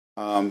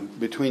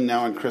Between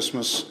now and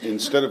Christmas,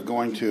 instead of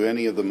going to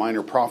any of the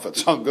minor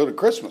prophets, I'll go to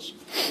Christmas.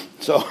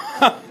 So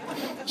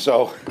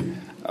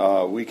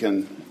we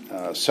can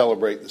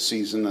celebrate the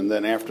season, and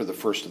then after the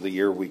first of the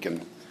year, we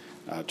can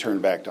turn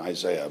back to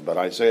Isaiah. But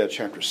Isaiah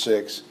chapter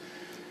 6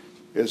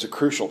 is a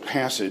crucial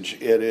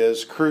passage. It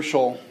is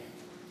crucial,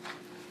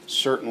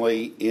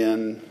 certainly,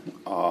 in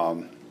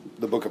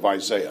the book of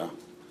Isaiah.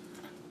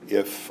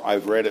 If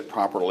I've read it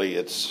properly,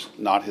 it's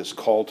not his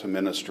call to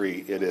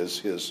ministry, it is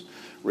his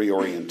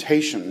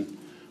reorientation.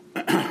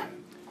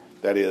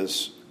 That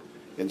is,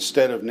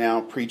 instead of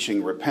now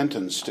preaching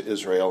repentance to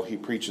Israel, he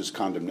preaches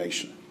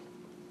condemnation.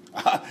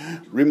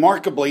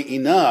 Remarkably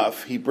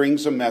enough, he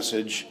brings a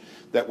message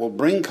that will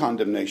bring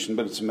condemnation,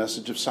 but it's a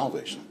message of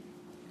salvation.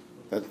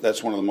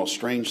 That's one of the most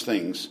strange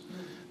things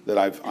that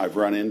I've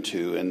run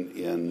into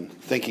in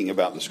thinking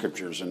about the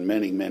Scriptures in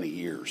many, many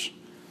years.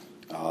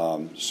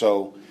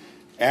 So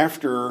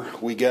after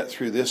we get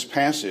through this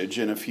passage,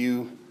 in a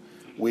few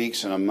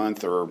weeks, in a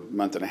month or a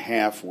month and a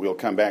half, we'll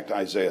come back to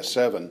Isaiah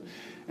 7,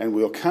 and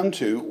we'll come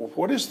to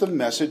what is the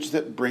message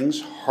that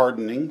brings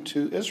hardening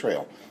to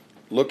Israel.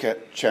 Look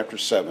at chapter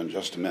 7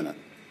 just a minute.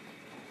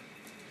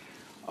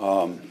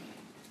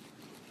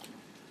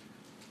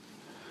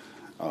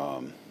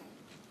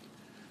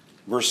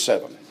 Verse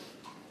 7.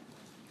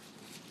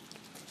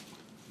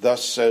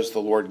 Thus says the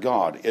Lord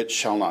God, it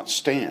shall not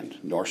stand,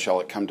 nor shall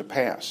it come to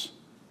pass.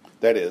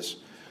 That is,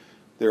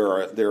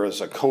 there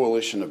is a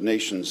coalition of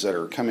nations that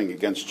are coming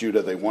against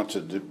Judah. They want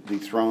to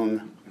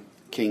dethrone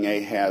King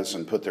Ahaz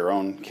and put their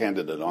own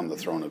candidate on the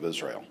throne of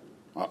Israel,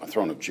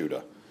 throne of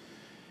Judah.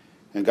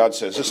 And God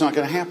says it's not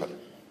going to happen.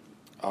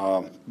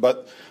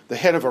 But the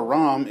head of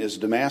Aram is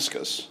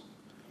Damascus,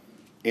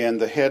 and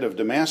the head of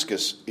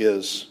Damascus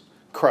is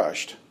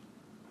crushed.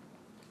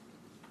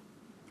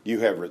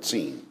 You have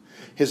Ritzin.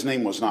 His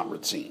name was not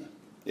Ritzin.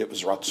 It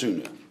was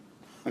Ratsunu.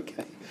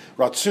 Okay.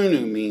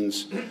 Ratsunu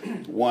means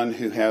one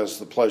who has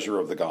the pleasure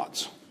of the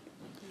gods.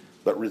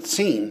 But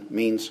Ritzin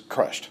means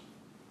crushed.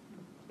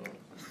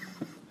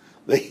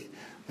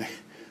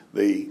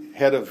 The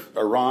head of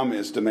Aram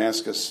is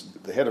Damascus.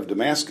 The head of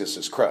Damascus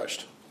is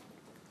crushed.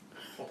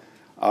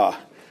 Now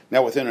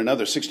within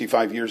another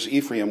 65 years,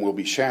 Ephraim will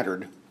be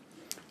shattered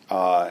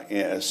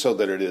so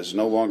that it is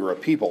no longer a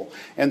people.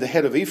 And the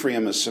head of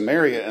Ephraim is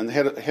Samaria, and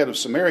the head of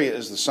Samaria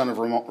is the son of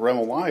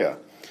Remaliah.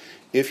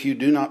 If you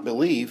do not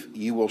believe,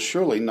 you will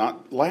surely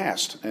not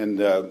last. And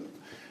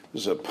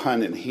there's a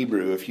pun in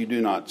Hebrew. If you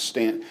do not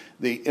stand,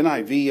 the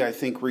NIV I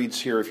think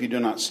reads here, if you do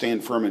not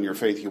stand firm in your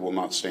faith, you will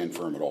not stand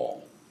firm at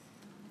all.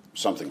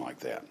 Something like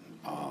that.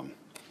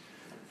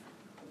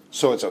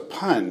 So it's a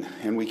pun,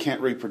 and we can't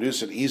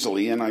reproduce it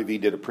easily.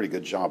 NIV did a pretty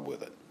good job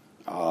with it.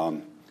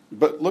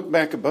 But look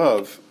back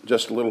above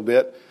just a little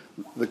bit.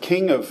 The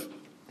king of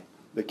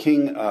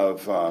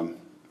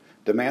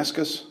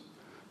Damascus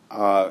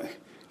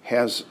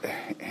has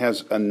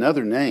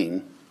another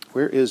name.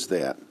 Where is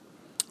that?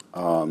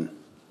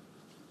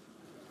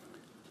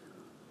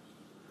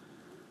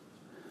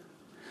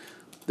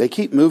 They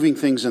keep moving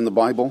things in the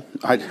Bible.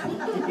 I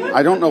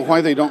don't know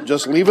why they don't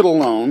just leave it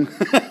alone.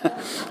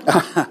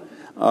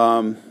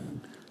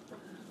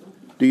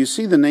 Do you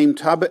see the name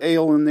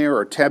Tabael in there,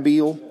 or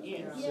Tabil?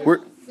 Yes.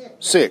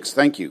 6,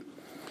 thank you.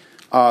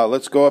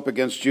 Let's go up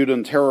against Judah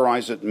and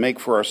terrorize it and make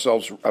for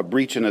ourselves a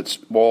breach in its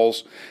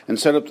walls and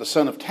set up the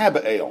son of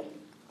Tabael.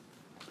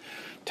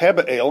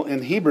 Tabael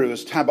in Hebrew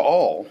is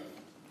Tabal,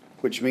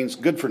 which means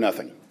good for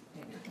nothing.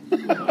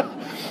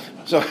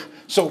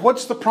 So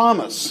what's the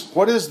promise?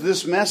 What is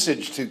this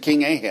message to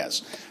King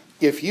Ahaz?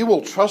 If you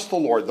will trust the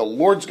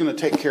Lord's going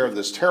to take care of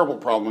this terrible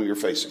problem you're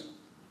facing.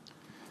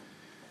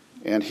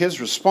 And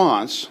his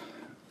response,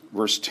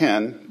 verse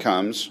 10,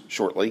 comes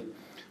shortly.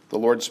 The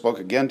Lord spoke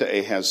again to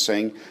Ahaz,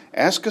 saying,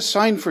 ask a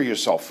sign for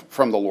yourself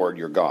from the Lord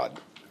your God.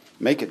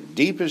 Make it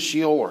deep as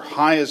Sheol or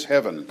high as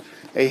heaven.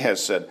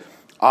 Ahaz said,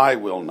 I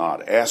will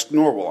not ask,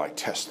 nor will I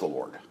test the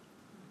Lord.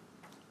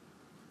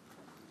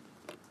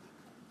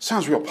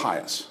 Sounds real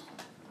pious,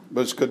 but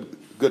it's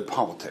good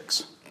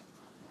politics.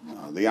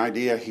 The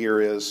idea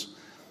here is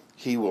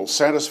he will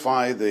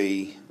satisfy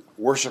the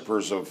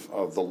worshipers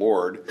of the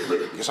Lord,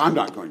 because I'm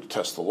not going to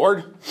test the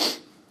Lord.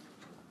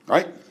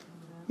 Right?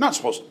 Not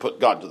supposed to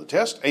put God to the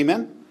test.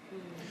 Amen?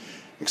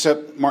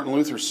 Except Martin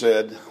Luther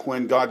said,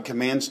 when God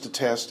commands to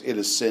test, it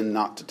is sin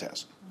not to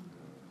test.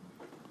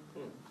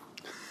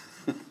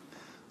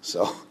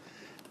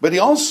 But he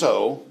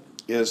also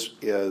is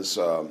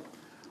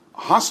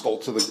hostile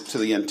to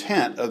the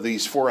intent of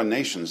these foreign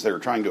nations that are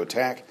trying to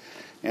attack,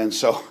 and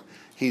so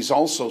he's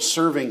also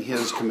serving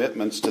his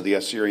commitments to the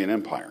Assyrian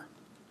Empire.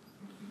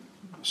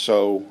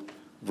 So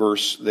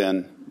verse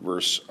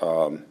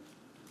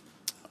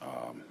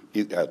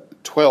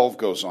 12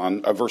 goes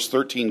on, verse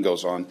 13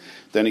 goes on.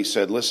 Then he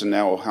said, listen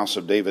now, O house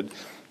of David,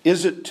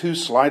 is it too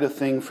slight a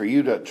thing for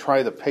you to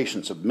try the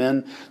patience of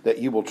men, that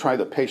you will try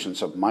the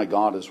patience of my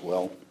God as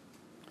well?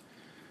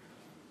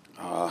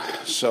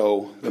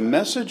 So the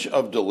message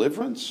of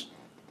deliverance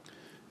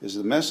is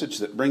the message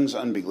that brings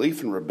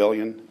unbelief and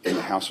rebellion in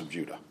the house of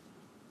Judah.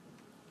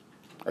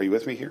 Are you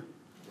with me here?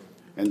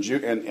 And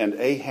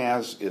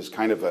Ahaz is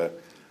kind of a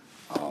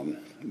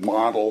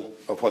model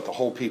of what the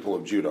whole people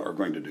of Judah are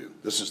going to do.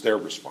 This is their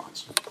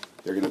response.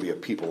 They're going to be a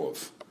people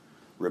of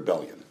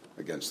rebellion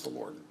against the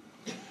Lord.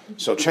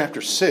 So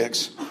chapter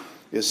 6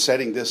 is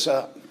setting this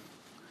up.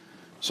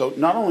 So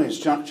not only is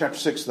chapter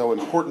 6, though,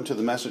 important to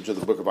the message of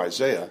the book of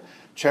Isaiah,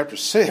 chapter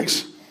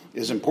 6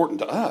 is important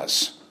to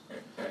us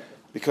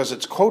because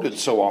it's quoted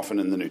so often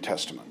in the New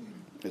Testament.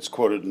 It's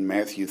quoted in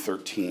Matthew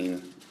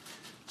 13.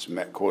 It's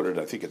quoted,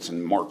 I think it's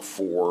in Mark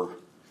 4.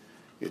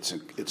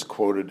 It's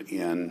quoted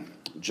in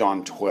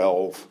John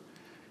 12.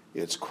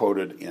 It's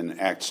quoted in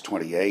Acts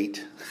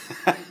 28.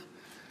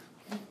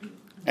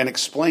 And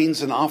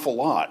explains an awful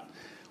lot.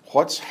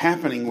 What's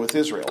happening with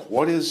Israel?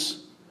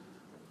 What's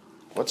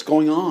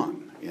going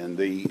on? And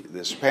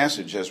this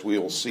passage, as we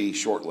will see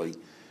shortly,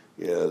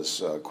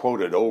 is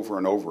quoted over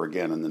and over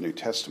again in the New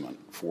Testament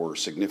for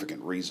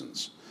significant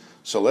reasons.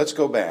 So let's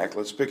go back.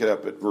 Let's pick it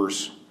up at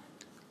verse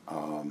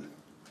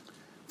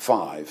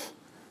 5.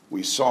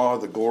 We saw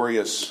the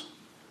glorious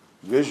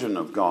vision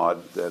of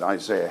God that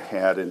Isaiah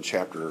had in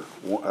chapter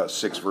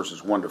 6,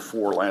 verses 1 to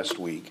 4 last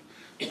week.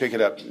 Pick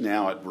it up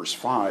now at verse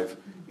 5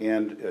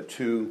 and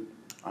to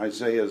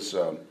Isaiah's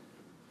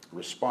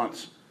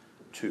response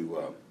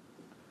to,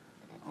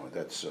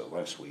 that's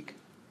last week.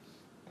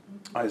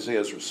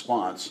 Isaiah's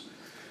response,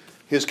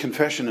 his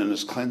confession and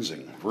his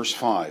cleansing. Verse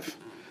 5.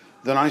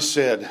 Then I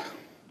said,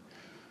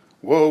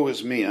 woe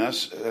is me.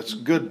 That's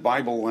good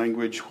Bible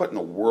language. What in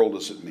the world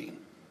does it mean?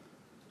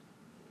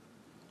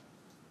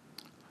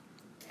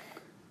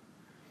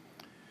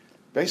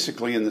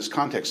 Basically, in this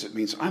context, it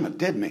means I'm a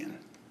dead man.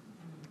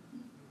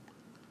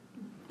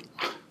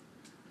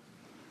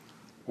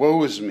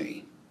 Woe is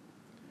me,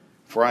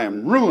 for I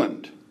am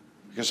ruined,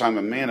 because I'm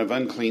a man of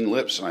unclean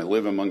lips, and I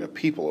live among a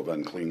people of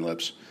unclean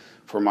lips,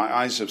 for my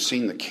eyes have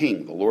seen the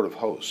King, the Lord of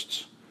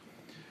hosts.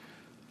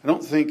 I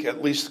don't think,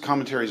 at least the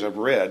commentaries I've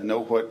read, know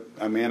what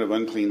a man of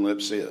unclean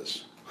lips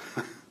is.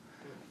 I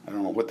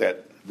don't know what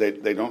that,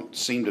 they don't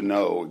seem to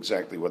know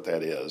exactly what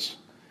that is.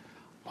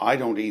 I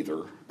don't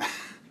either.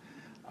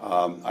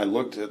 I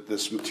looked at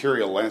this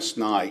material last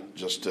night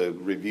just to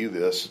review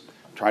this,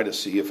 try to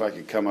see if I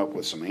could come up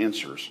with some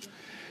answers.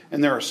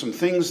 And there are some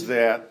things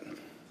that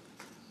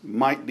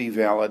might be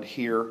valid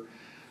here.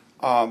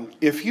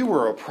 If you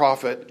were a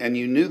prophet and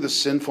you knew the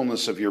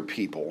sinfulness of your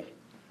people,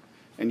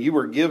 and you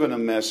were given a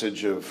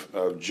message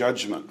of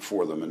judgment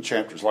for them in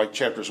chapters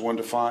 1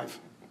 to 5,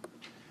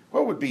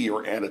 what would be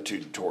your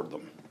attitude toward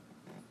them?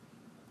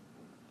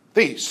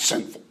 These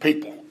sinful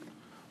people,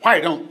 why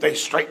don't they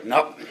straighten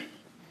up?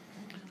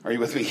 Are you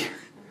with me?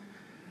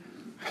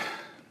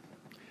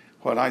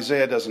 What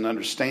Isaiah doesn't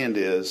understand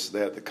is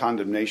that the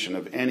condemnation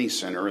of any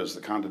sinner is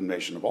the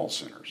condemnation of all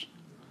sinners.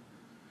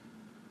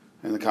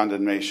 And the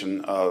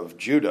condemnation of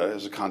Judah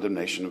is a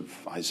condemnation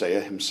of Isaiah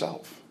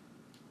himself.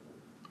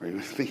 Are you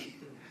with me?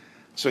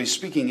 So he's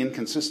speaking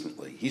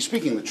inconsistently. He's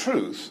speaking the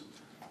truth,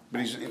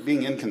 but he's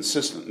being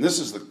inconsistent. And this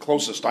is the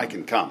closest I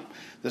can come.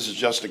 This is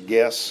just a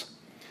guess.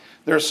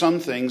 There are some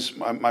things,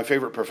 my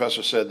favorite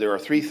professor said, there are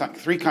three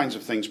kinds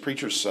of things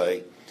preachers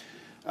say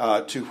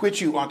to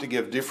which you ought to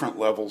give different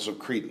levels of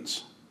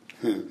credence.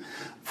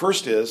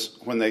 First is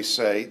when they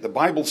say, the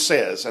Bible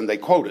says, and they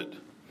quote it,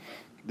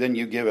 then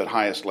you give it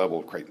highest level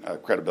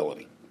of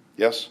credibility.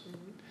 Yes?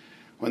 Mm-hmm.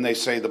 When they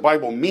say the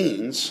Bible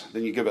means,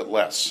 then you give it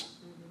less.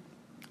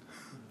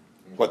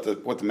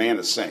 Mm-hmm. What the man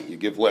is saying, you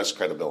give less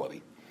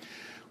credibility.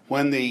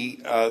 When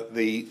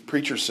the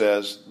preacher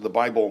says the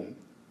Bible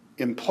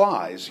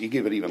implies, you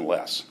give it even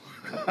less.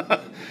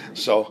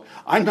 So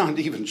I'm not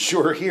even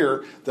sure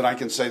here that I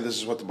can say this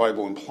is what the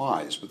Bible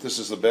implies, but this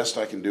is the best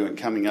I can do in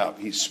coming up.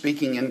 He's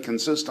speaking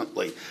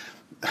inconsistently.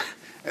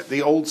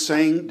 The old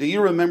saying, do you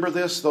remember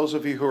this, those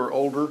of you who are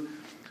older?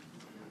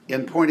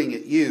 In pointing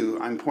at you,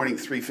 I'm pointing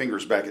 3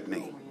 fingers back at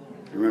me.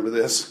 You remember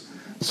this?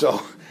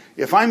 So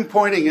if I'm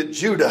pointing at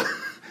Judah,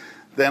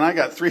 then I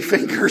got 3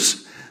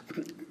 fingers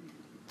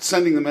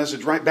sending the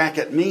message right back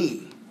at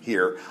me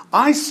here.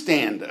 I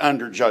stand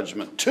under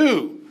judgment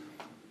too,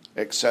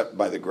 except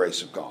by the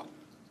grace of God.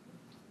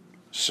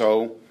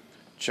 So,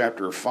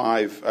 chapter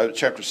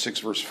 6,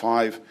 verse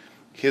 5,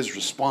 his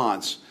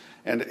response,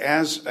 and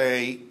as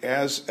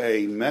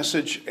a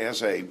message,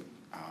 as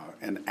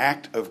an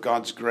act of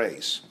God's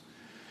grace,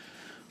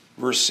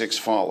 verse 6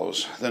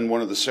 follows. Then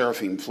one of the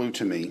seraphim flew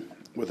to me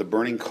with a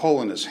burning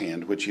coal in his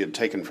hand, which he had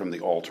taken from the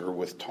altar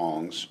with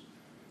tongs.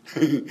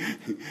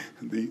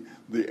 The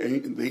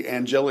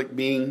angelic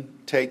being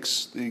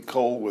takes the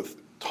coal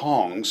with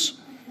tongs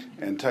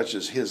and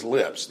touches his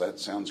lips. That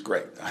sounds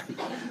great.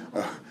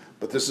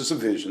 But this is a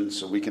vision,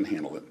 so we can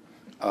handle it.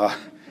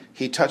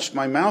 He touched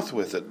my mouth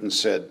with it and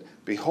said,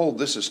 behold,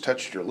 this has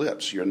touched your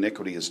lips. Your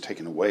iniquity is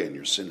taken away and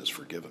your sin is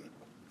forgiven.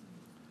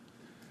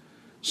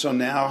 So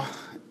now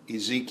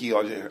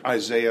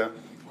Isaiah,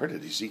 where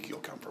did Ezekiel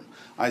come from?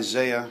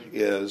 Isaiah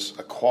is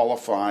a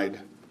qualified,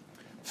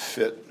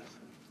 fit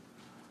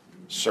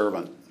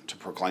servant to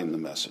proclaim the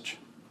message.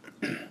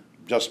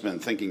 Just been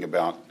thinking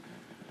about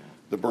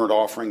the burnt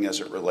offering as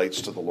it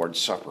relates to the Lord's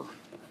Supper.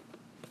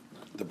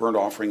 the burnt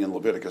offering in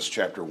Leviticus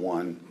chapter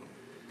 1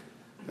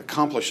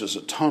 accomplishes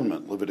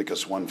atonement,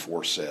 Leviticus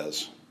 1:4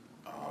 says.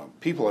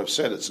 People have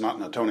said it's not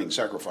an atoning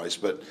sacrifice,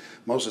 but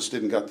Moses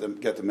didn't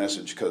get the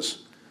message,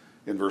 because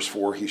in verse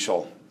 4 he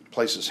shall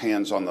place his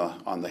hands on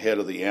the head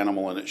of the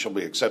animal, and it shall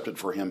be accepted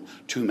for him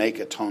to make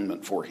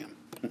atonement for him.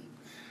 All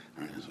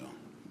right, so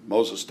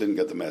Moses didn't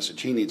get the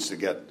message. He needs to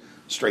get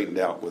straightened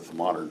out with the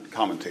modern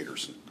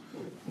commentators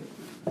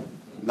and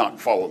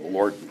not follow the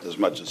Lord as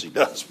much as he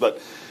does.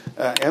 But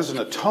as an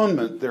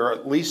atonement, there are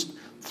at least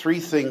three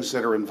things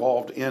that are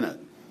involved in it.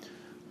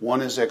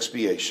 One is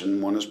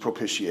expiation, one is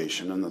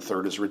propitiation, and the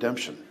third is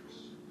redemption.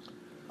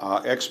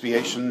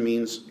 Expiation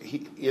means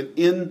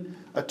in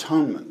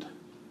atonement,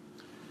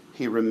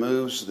 he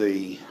removes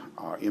the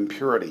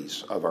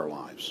impurities of our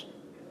lives,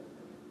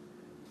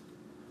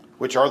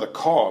 which are the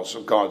cause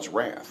of God's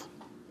wrath.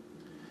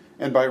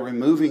 And by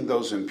removing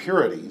those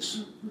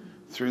impurities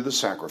through the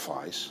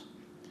sacrifice,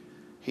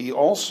 he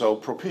also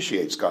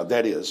propitiates God.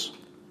 That is,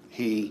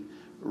 he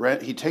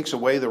takes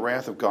away the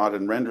wrath of God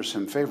and renders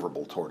him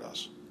favorable toward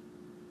us.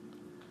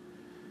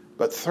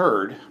 But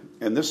third,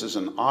 and this is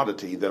an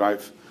oddity that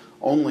I've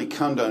only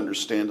come to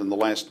understand in the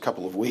last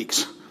couple of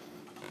weeks,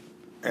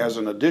 as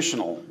an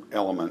additional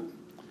element,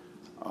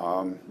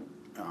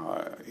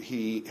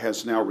 he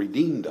has now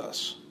redeemed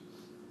us.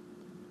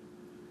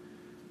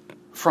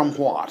 From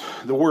what?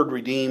 The word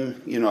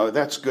redeem,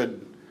 that's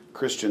good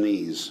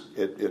Christianese.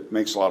 It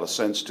makes a lot of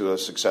sense to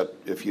us,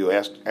 except if you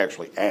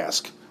actually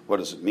ask, what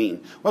does it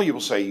mean? Well, you will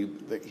say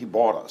that he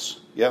bought us.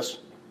 Yes?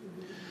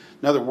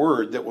 Another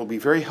word that will be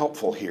very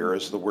helpful here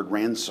is the word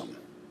ransom.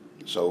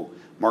 So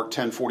Mark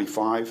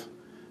 10:45,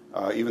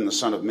 even the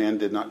Son of Man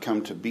did not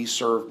come to be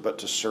served, but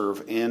to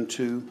serve and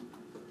to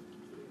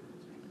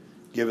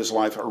give his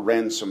life a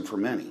ransom for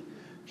many.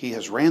 He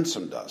has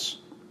ransomed us.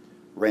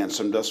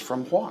 Ransomed us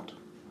from what?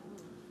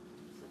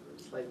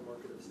 Slave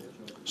market of sin.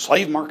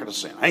 Slave market of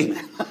sin.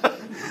 Amen.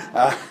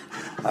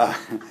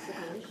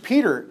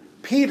 Peter,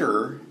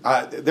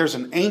 there's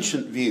an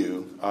ancient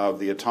view of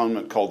the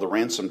atonement called the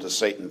ransom to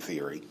Satan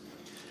theory.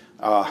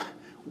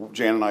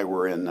 Jan and I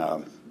were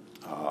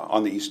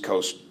on the East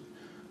Coast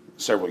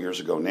several years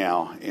ago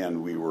now,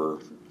 and we were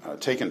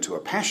taken to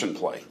a passion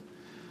play.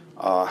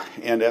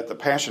 And at the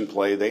passion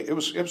play, it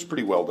was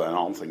pretty well done,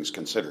 all things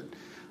considered.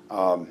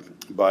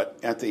 But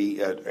at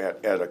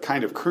a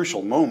kind of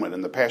crucial moment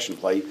in the passion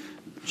play,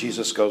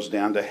 Jesus goes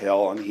down to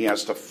hell, and he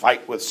has to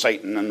fight with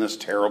Satan in this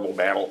terrible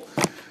battle.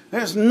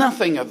 There's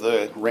nothing of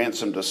the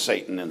ransom to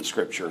Satan in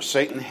Scripture.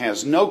 Satan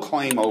has no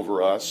claim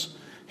over us.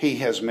 He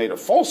has made a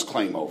false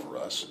claim over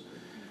us.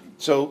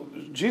 So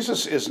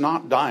Jesus is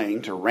not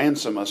dying to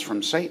ransom us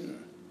from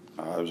Satan.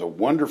 There's a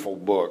wonderful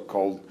book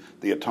called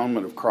The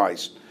Atonement of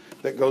Christ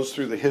that goes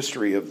through the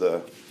history of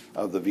the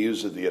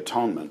views of the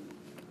atonement,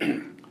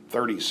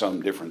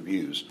 30-some different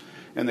views.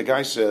 And the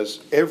guy says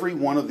every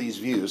one of these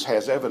views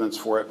has evidence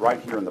for it right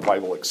here in the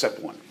Bible except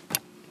one.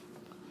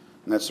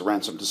 And that's the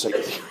ransom to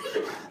Satan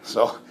theory.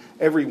 So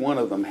every one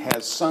of them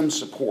has some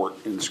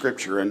support in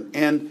Scripture.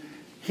 And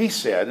he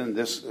said, and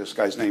this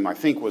guy's name I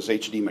think was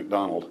H.D.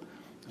 MacDonald,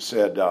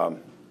 said to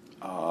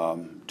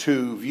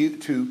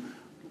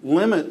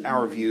limit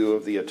our view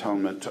of the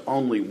atonement to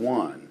only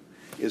one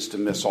is to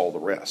miss all the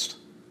rest.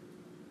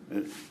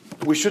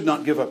 We should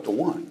not give up the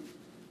one,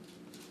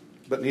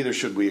 but neither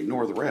should we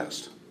ignore the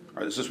rest. All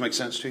right, does this make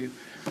sense to you?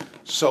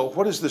 So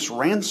what is this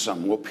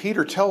ransom? Well,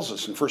 Peter tells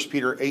us in 1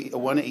 Peter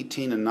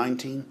 1:18 and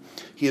 19,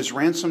 he is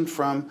ransomed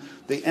from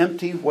the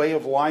empty way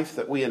of life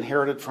that we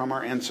inherited from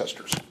our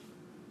ancestors,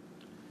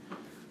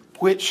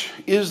 which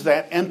is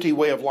that empty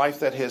way of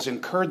life that has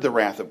incurred the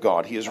wrath of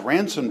God. He has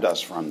ransomed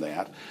us from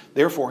that.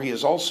 Therefore, he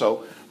has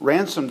also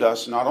ransomed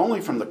us not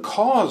only from the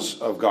cause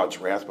of God's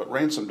wrath, but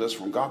ransomed us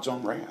from God's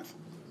own wrath.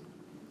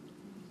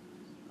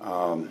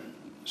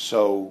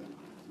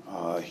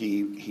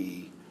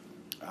 He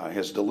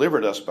has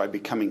delivered us by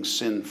becoming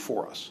sin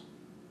for us.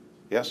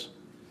 Yes?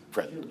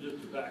 Fred?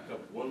 Just to back up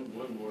one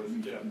more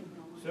step.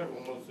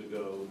 Several months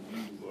ago,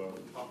 you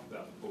talked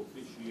about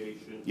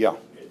propitiation. Yeah.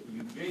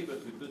 You gave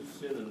us a good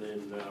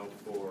synonym now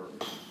for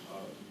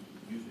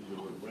using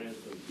the word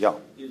ransom. Yeah.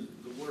 Is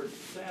the word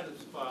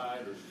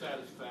satisfied or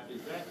satisfied,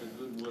 is that a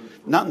good one?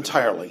 Not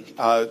entirely.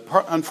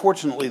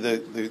 Unfortunately,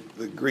 the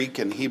Greek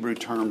and Hebrew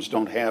terms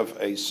don't have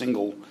a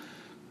single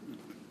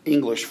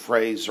English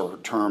phrase or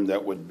term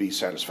that would be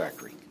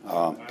satisfactory.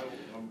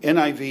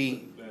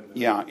 NIV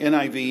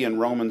in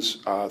Romans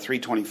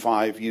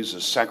 3:25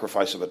 uses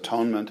sacrifice of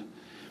atonement.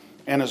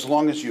 And as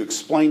long as you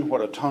explain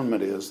what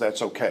atonement is,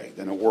 that's okay.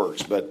 Then it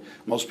works. But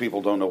most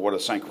people don't know what a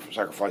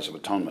sacrifice of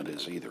atonement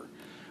is either.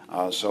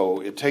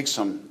 So it takes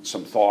some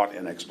thought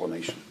and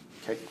explanation.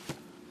 Okay?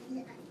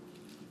 Yeah.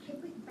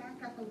 Can we back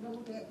up a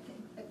little bit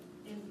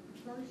in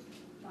verse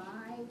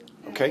 5?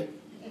 Okay.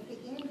 At the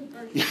end of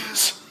verse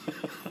Yes. 5,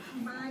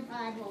 my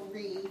Bible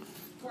reads,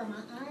 "For my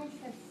eyes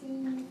have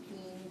seen the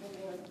King, the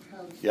Lord of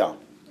hosts." Yeah.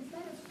 Is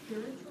that a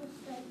spiritual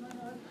statement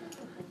or a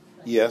physical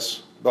statement?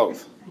 Yes,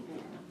 both.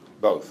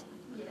 Both.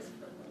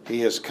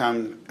 He has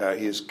come,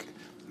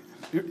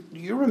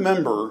 you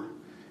remember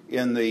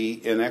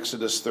In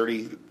Exodus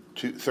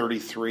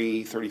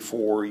 33,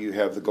 34, you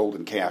have the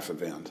golden calf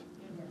event.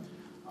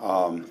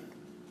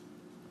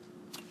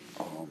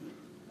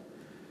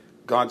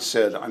 God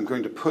said, I'm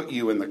going to put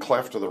you in the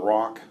cleft of the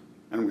rock,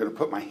 and I'm going to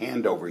put my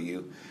hand over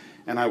you,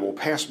 and I will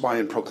pass by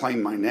and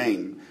proclaim my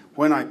name.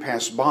 When I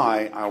pass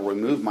by, I'll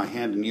remove my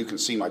hand, and you can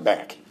see my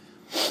back.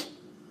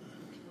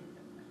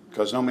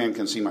 Because no man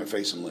can see my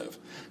face and live.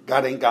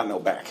 God ain't got no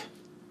back.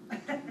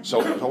 So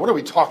what are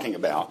we talking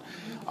about?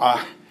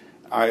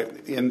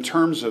 In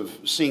terms of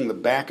seeing the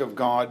back of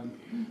God,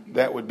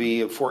 that would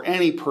be, for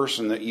any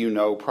person that you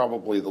know,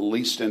 probably the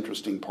least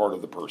interesting part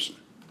of the person.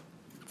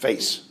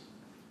 Face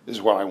is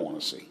what I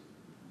want to see.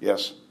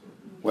 Yes?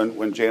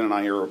 When Jan and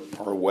I are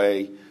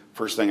away,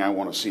 first thing I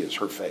want to see is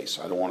her face.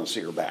 I don't want to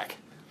see her back.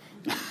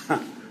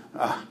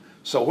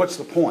 So what's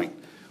the point?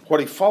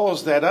 What he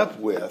follows that up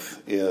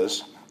with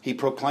is he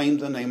proclaimed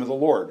the name of the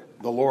Lord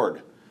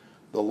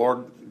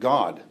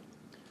God.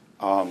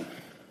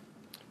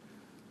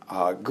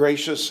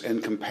 Gracious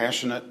and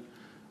compassionate,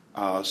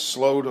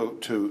 slow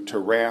to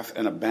wrath,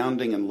 and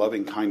abounding in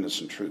loving kindness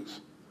and truth,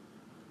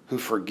 who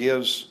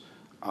forgives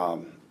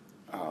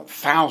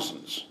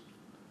thousands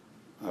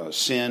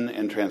sin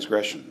and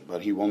transgression,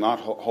 but he will not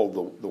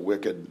hold the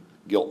wicked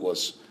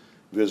guiltless,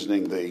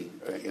 visiting the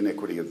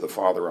iniquity of the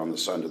father on the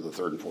son to the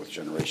third and fourth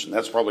generation.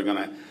 That's probably going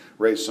to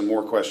raise some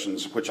more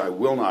questions, which I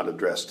will not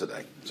address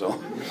today.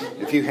 So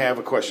if you have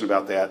a question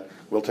about that,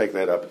 we'll take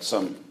that up at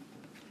some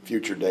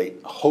future date,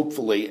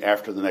 hopefully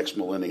after the next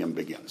millennium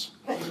begins.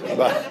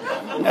 But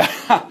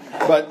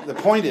the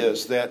point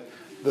is that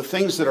the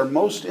things that are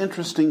most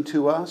interesting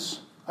to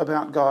us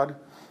about God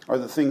are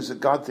the things that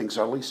God thinks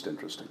are least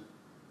interesting.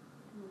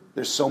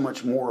 There's so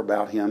much more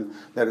about him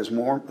that is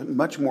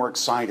much more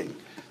exciting.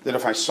 That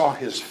if I saw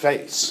his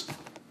face,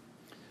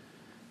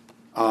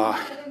 to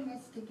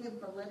give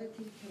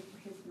validity to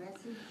his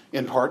message?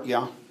 In part,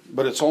 yeah,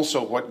 but it's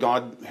also what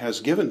God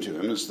has given to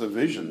him. It's the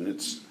vision.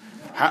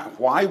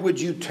 Why would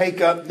you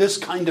take up this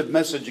kind of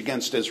message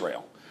against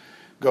Israel?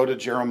 Go to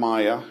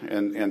Jeremiah,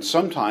 and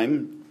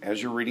sometime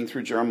as you're reading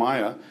through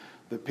Jeremiah,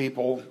 the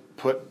people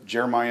put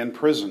Jeremiah in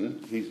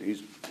prison.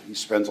 He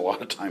spends a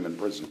lot of time in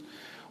prison.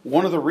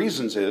 One of the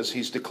reasons is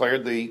he's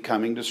declared the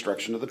coming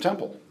destruction of the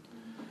temple.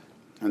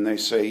 And they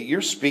say,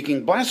 you're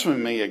speaking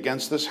blasphemy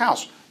against this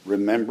house.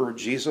 Remember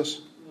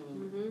Jesus?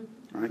 Mm-hmm.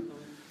 Right?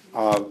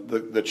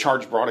 The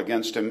charge brought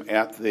against him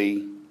at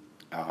the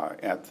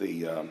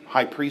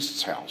high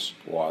priest's house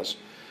was,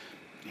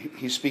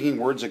 he's speaking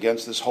words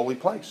against this holy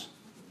place.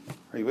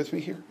 Are you with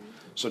me here?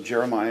 So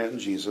Jeremiah and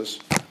Jesus,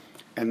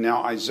 and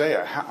now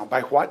Isaiah.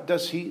 By what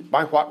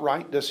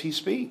right does he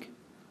speak?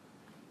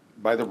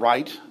 By the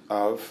right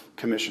of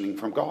commissioning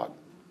from God.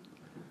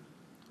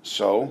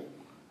 So,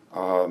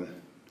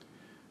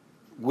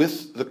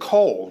 with the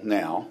coal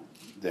now,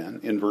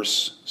 then, in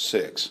verse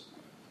 6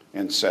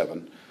 and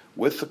 7,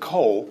 with the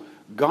coal,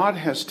 God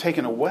has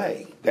taken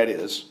away, that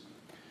is,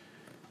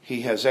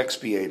 he has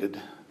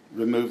expiated,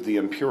 removed the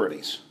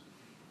impurities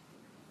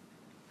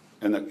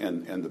and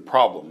the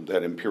problem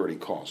that impurity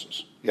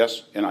causes.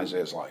 Yes, in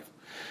Isaiah's life.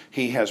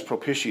 He has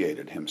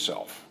propitiated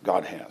himself.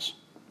 God has.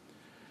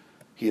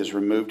 He has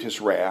removed his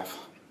wrath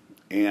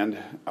and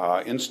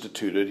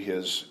instituted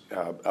his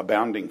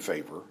abounding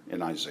favor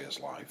in Isaiah's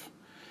life.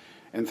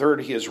 And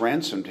third, he has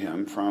ransomed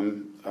him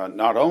from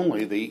not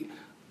only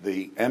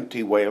the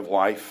empty way of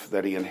life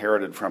that he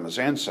inherited from his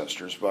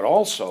ancestors, but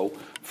also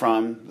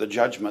from the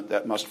judgment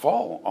that must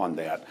fall on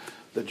that,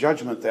 the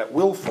judgment that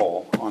will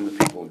fall on the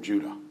people of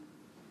Judah.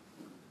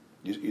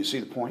 You see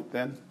the point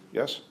then?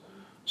 Yes?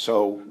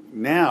 So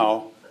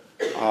now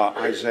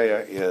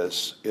Isaiah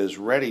is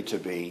ready to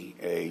be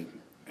a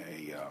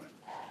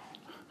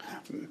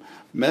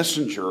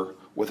messenger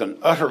with an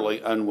utterly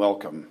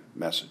unwelcome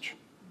message.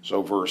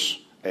 So verse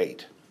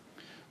 8.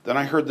 Then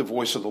I heard the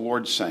voice of the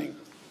Lord saying.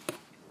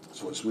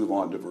 So let's move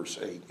on to verse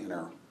 8 in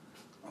our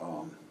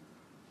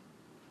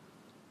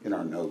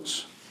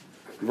notes.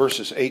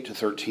 Verses 8 to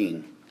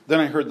 13. Then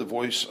I heard the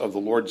voice of the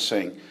Lord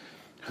saying,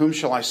 whom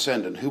shall I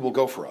send and who will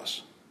go for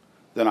us?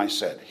 Then I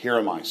said, here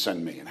am I,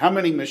 send me. And how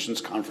many missions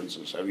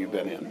conferences have you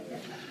been in?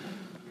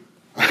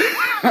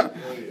 The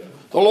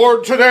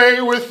Lord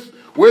today with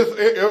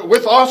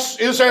us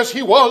is as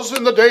he was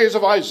in the days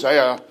of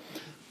Isaiah,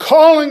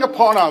 calling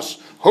upon us,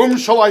 whom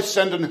shall I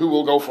send and who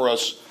will go for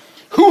us?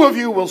 Who of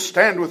you will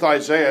stand with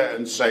Isaiah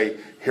and say,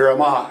 here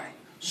am I,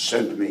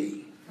 send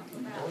me?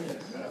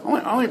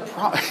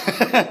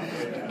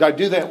 Did I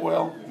do that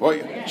well?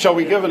 Shall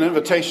we give an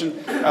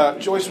invitation?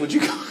 Joyce, would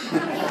you go?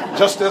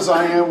 Just as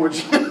I am, would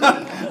you?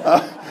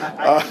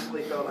 I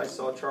actually thought I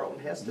saw Charlton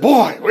Heston.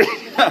 Boy!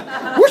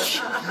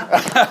 Whoosh!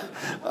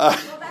 Well,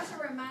 that's a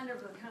reminder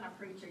of the kind of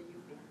preacher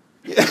you've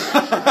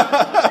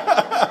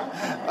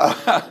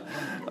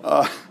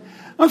been.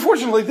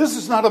 Unfortunately, this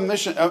is not a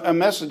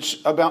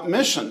message about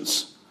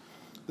missions.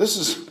 This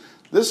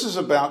is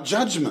about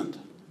judgment.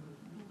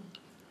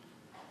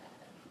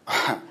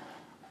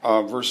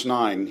 Verse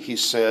 9, he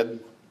said,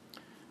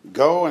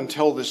 go and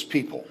tell this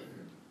people.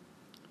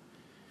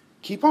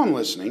 Keep on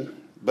listening.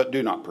 but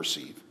do not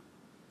perceive.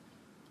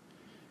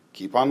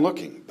 Keep on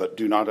looking, but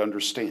do not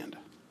understand.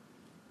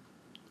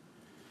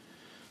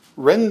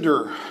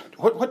 Render,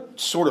 what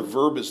sort of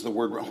verb is the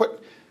word?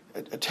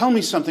 Tell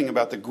me something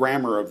about the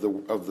grammar of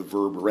the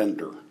verb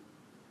render.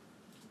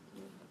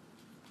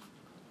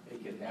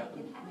 Make it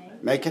happen.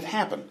 Make it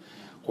happen.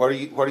 What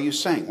are you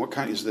saying? What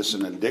kind is this,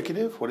 an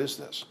indicative? What is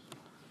this?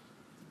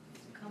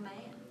 Command.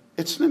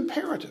 It's an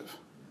imperative.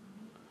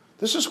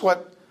 This is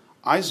what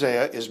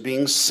Isaiah is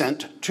being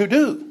sent to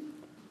do.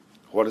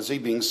 What is he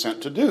being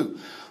sent to do?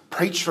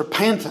 Preach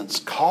repentance.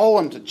 Call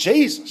them to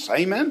Jesus.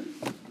 Amen?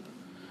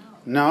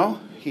 No,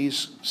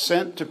 he's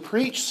sent to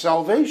preach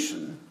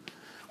salvation,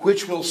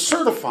 which will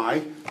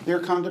certify their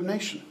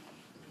condemnation.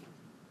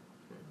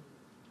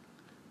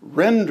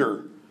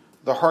 Render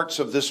the hearts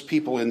of this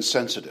people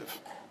insensitive.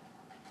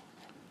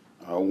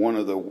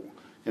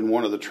 In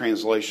one of the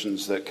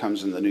translations that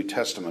comes in the New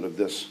Testament of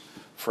this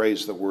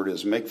phrase, the word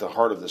is, make the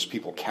heart of this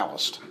people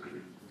calloused.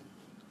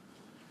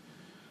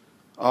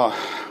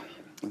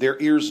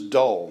 Their ears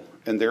dull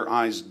and their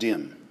eyes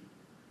dim.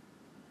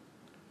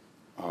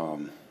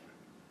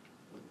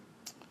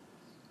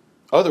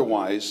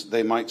 Otherwise,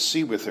 they might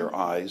see with their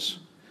eyes,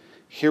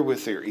 hear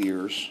with their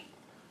ears,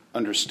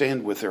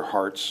 understand with their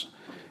hearts.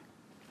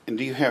 And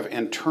do you have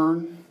and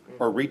turn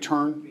or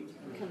return?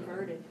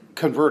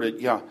 Converted,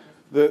 yeah.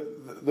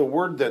 The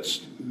word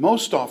that's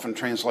most often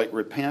translated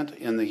repent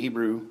in the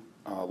Hebrew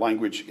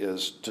language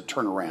is to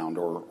turn around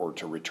or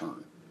to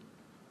return.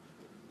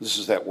 This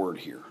is that word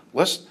here.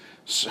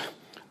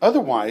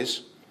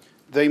 Otherwise,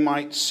 they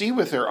might see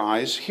with their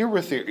eyes, hear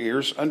with their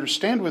ears,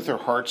 understand with their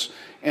hearts,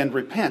 and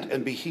repent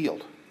and be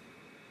healed.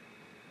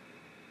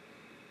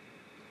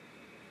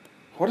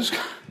 What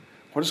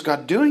is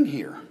God doing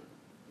here?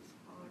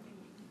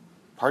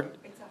 Pardon?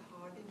 It's a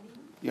hardening.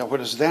 Yeah, what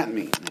does that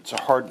mean? It's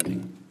a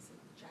hardening.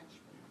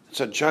 It's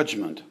a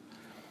judgment.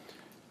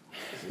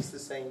 Is this the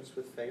same as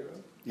with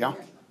Pharaoh? Yeah.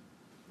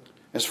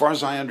 As far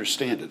as I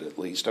understand it, at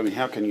least. I mean,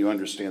 how can you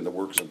understand the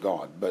works of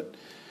God? But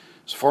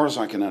as far as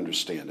I can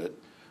understand it,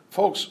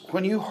 folks,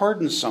 when you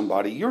harden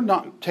somebody, you're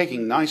not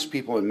taking nice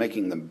people and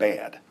making them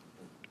bad.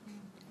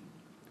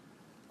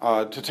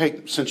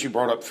 Since you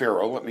brought up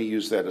Pharaoh, let me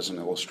use that as an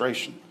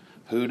illustration.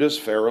 Who does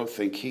Pharaoh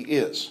think he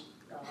is?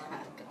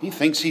 He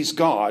thinks he's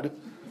God.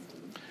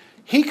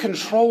 He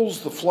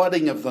controls the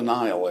flooding of the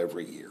Nile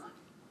every year.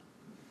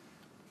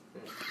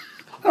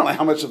 I don't know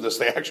how much of this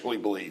they actually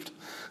believed.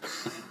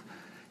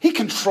 He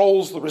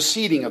controls the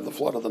receding of the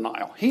flood of the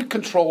Nile. He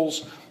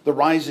controls the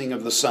rising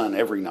of the sun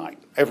every night,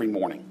 every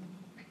morning.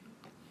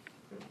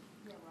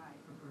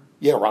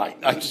 Yeah, right.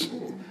 I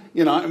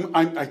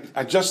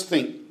just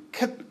think,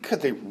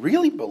 could they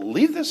really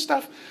believe this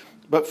stuff?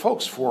 But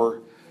folks, for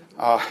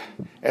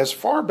as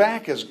far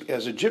back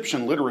as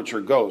Egyptian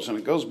literature goes, and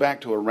it goes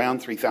back to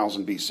around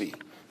 3000 BC,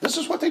 this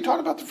is what they taught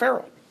about the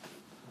Pharaoh.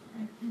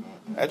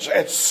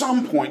 At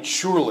some point,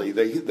 surely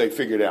they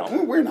figured out,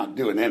 well, we're not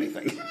doing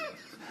anything.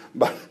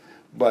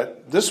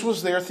 But this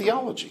was their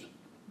theology.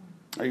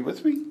 Are you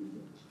with me?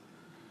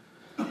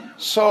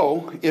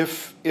 So,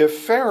 if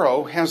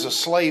Pharaoh has a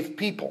slave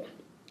people,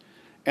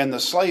 and the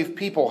slave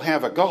people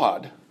have a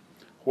God,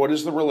 what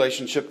is the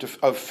relationship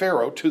of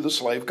Pharaoh to the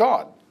slave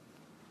God?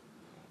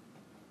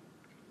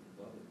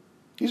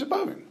 He's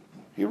above him.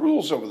 He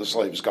rules over the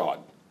slave's God.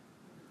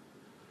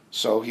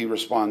 So he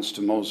responds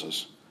to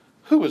Moses,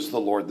 who is the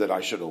Lord that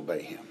I should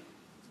obey him?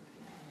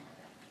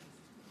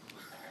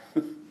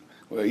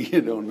 Well,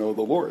 you don't know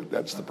the Lord.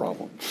 That's the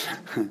problem.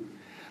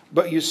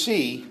 But you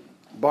see,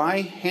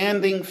 by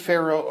handing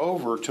Pharaoh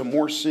over to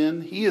more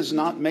sin, he is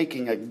not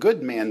making a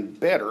good man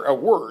better or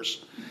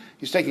worse.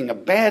 He's taking a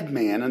bad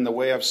man, and the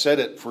way I've said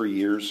it for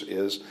years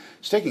is,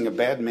 he's taking a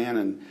bad man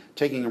and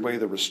taking away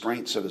the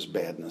restraints of his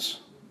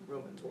badness.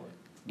 Romans 1.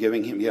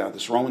 Giving him,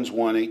 this Romans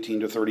 1, 18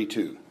 to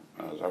 32,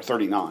 or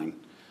 39,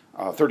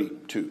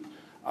 32.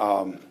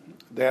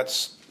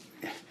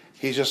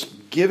 He's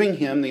just giving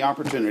him the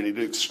opportunity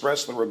to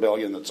express the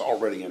rebellion that's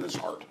already in his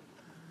heart.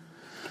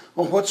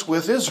 Well, what's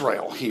with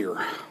Israel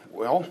here?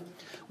 Well,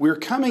 we're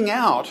coming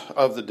out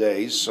of the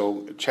days,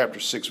 so chapter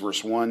 6,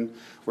 verse 1,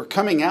 we're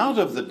coming out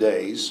of the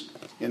days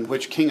in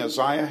which King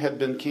Uzziah had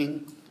been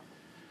king.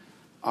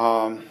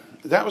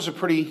 That was a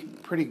pretty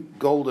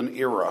golden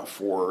era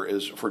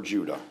for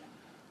Judah.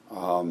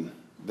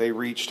 They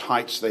reached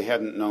heights they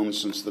hadn't known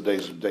since the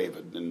days of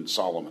David and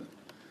Solomon.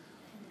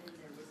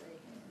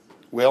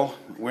 Well,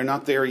 we're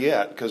not there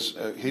yet, because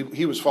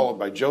he was followed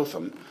by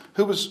Jotham,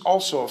 who was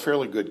also a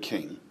fairly good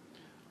king.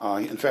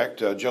 In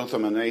fact,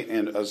 Jotham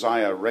and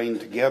Uzziah reigned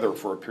together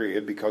for a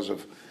period because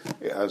of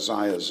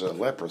Uzziah's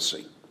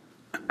leprosy.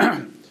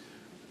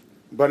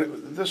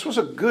 But this was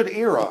a good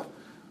era.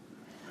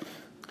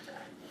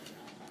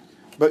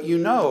 But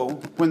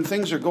when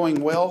things are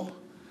going well,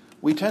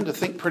 we tend to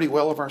think pretty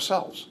well of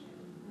ourselves.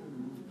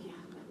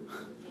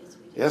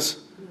 Yes?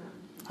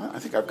 I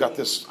think I've got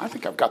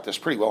this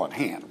pretty well in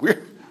hand.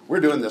 We're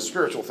doing this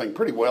spiritual thing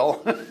pretty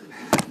well.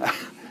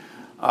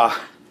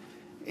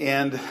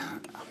 And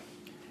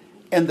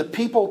the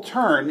people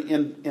turn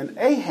in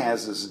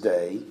Ahaz's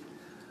day,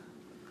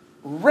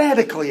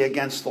 radically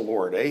against the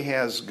Lord.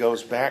 Ahaz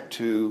goes back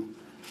to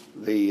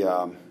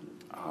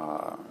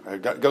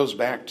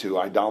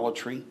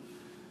idolatry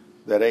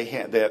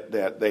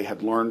that they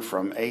had learned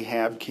from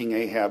Ahab, King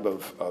Ahab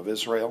of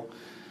Israel,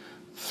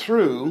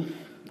 through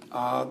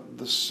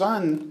the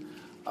son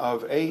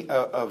of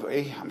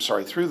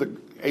through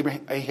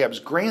Ahab's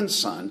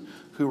grandson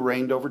who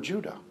reigned over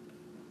Judah.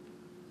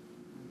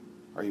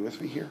 Are you with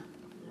me here?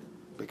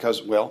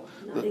 Because, well...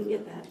 No, I didn't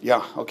get that.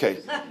 Yeah, okay.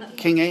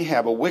 King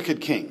Ahab, a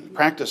wicked king,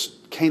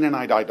 practiced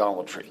Canaanite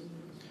idolatry.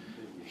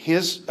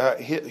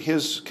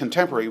 His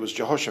contemporary was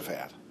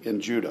Jehoshaphat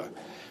in Judah.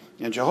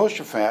 And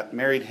Jehoshaphat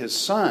married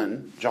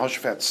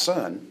Jehoshaphat's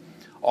son,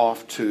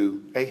 off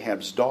to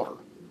Ahab's daughter.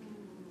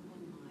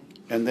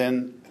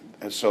 And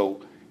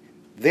so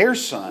their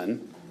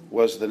son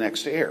was the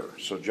next heir.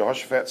 So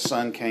Jehoshaphat's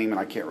son came, and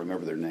I can't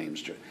remember their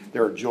names.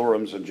 There are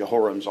Jorams and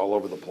Jehorams all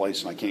over the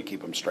place, and I can't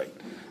keep them straight.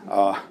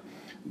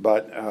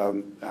 But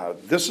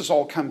this has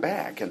all come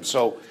back. And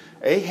so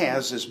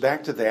Ahaz is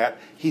back to that.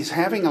 He's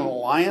having an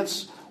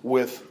alliance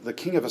with the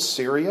king of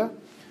Assyria.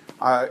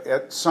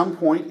 At some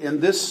point in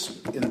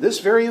this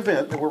very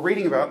event that we're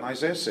reading about in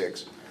Isaiah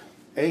 6,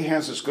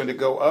 Ahaz is going to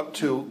go up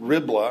to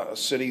Riblah, a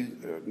city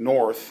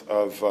north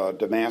of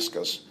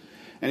Damascus,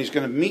 and he's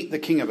going to meet the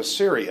king of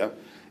Assyria.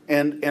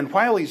 And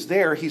while he's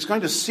there, he's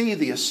going to see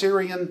the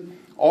Assyrian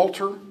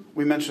altar.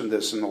 We mentioned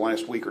this in the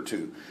last week or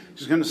two.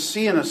 He's going to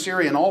see an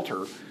Assyrian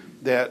altar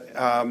that,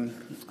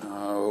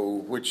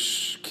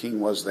 which king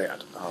was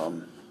that?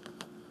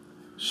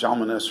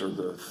 Shalmaneser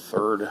the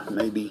third,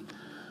 maybe.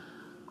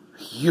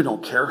 You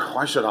don't care.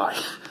 Why should I?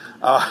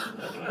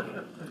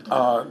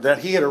 That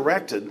he had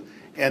erected.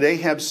 And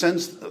Ahab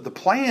sends the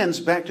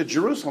plans back to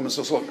Jerusalem and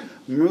says, look,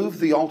 move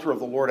the altar of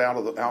the Lord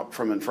out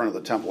from in front of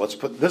the temple. Let's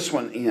put this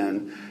one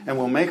in, and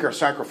we'll make our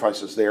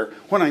sacrifices there.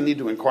 When I need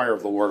to inquire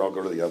of the Lord, I'll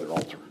go to the other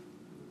altar.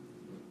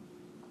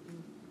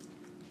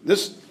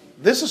 This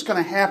is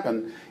going to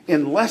happen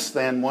in less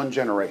than one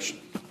generation.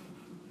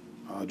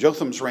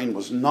 Jotham's reign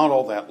was not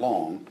all that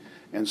long,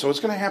 and so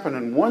it's going to happen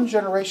in one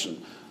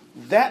generation.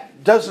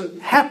 That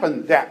doesn't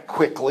happen that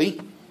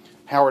quickly.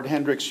 Howard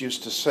Hendricks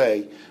used to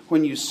say,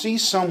 when you see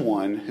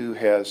someone who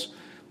has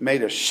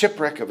made a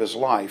shipwreck of his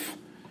life,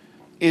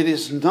 it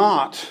is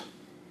not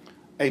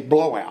a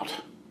blowout.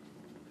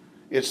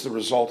 It's the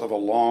result of a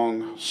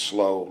long,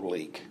 slow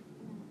leak.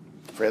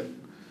 Fred?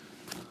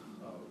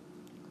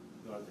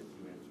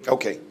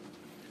 Okay.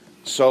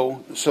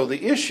 So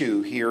the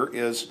issue here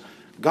is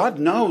God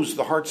knows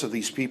the hearts of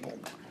these people.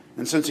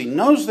 And since he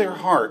knows their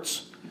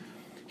hearts,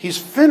 he's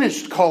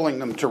finished calling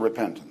them to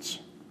repentance.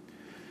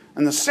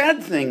 And the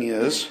sad thing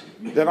is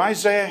that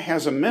Isaiah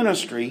has a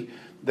ministry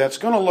that's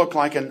going to look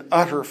like an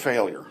utter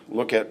failure.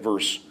 Look at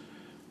verse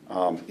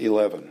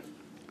 11.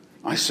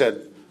 I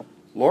said,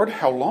 Lord,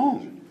 how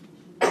long?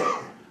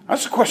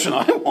 That's the question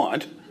I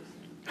want.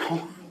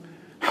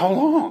 How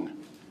long?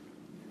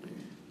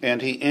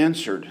 And he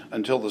answered,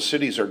 until the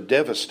cities are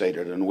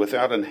devastated and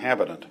without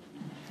inhabitant.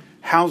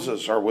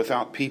 Houses are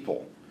without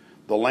people.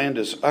 The land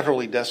is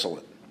utterly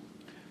desolate.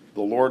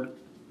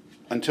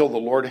 Until the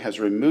Lord has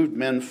removed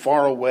men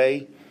far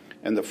away,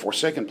 and the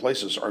forsaken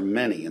places are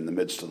many in the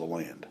midst of the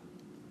land.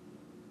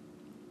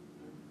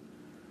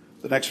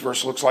 The next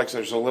verse looks like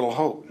there's a little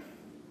hope,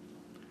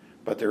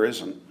 but there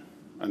isn't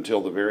until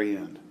the very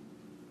end.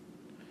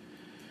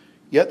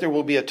 Yet there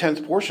will be a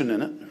 10th portion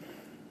in it,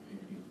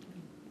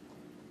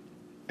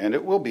 and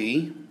it will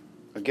be,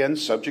 again,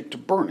 subject to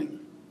burning,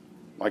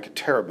 like a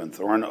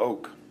terebinth or an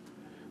oak,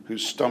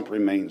 whose stump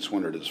remains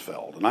when it is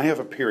felled. And I have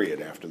a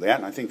period after that,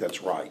 and I think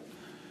that's right.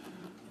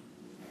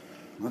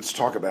 Let's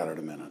talk about it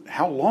a minute.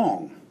 How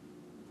long?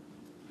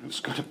 It's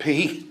going to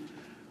be,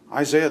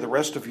 Isaiah, the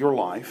rest of your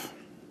life.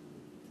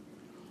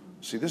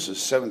 See, this is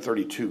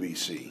 732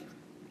 BC,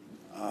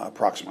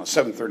 approximately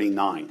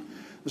 739.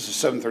 This is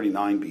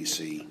 739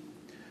 BC.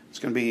 It's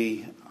going to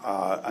be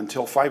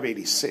until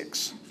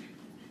 586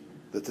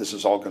 that this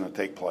is all going to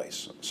take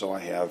place. So I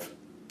have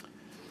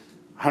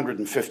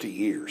 150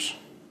 years.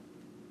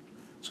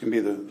 It's going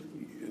to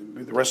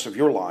be the rest of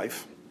your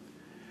life,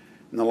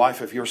 and the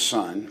life of your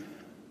son,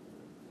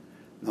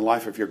 and the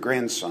life of your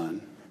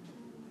grandson,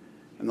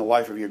 and the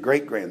life of your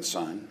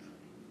great-grandson,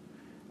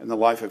 and the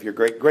life of your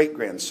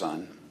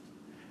great-great-grandson,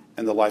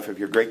 and the life of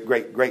your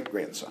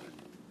great-great-great-grandson,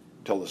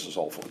 until this is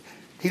all full.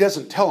 He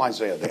doesn't tell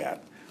Isaiah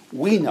that.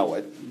 We know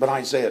it, but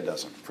Isaiah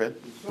doesn't. Fred?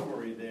 In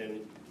summary,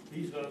 then,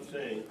 he's not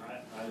saying,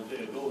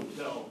 Isaiah, go and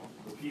tell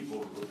the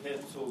people,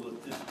 repent so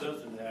that this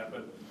doesn't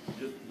happen.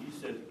 He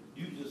said,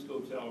 you just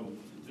go tell them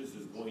that this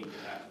is going to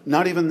happen.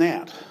 Not even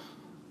that.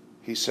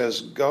 He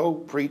says, go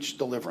preach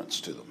deliverance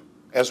to them,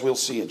 as we'll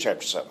see in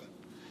chapter 7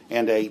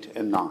 and 8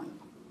 and 9.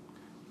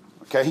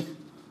 Okay?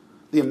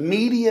 The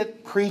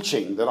immediate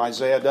preaching that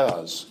Isaiah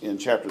does in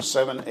chapters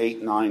 7,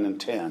 8, 9,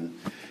 and 10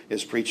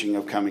 is preaching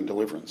of coming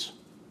deliverance.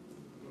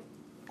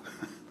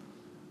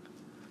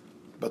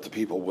 But the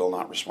people will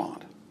not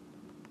respond.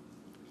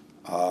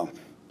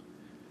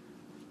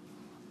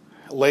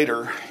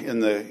 Later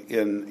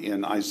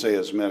in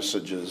Isaiah's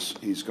messages,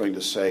 he's going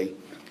to say,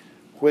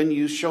 when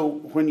you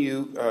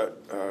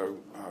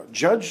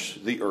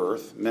judge the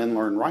earth, men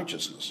learn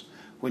righteousness.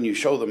 When you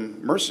show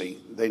them mercy,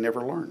 they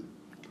never learn.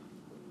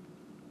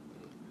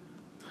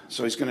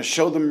 So he's going to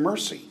show them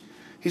mercy.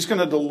 He's going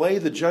to delay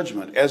the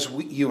judgment. As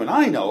you and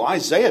I know,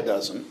 Isaiah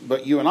doesn't,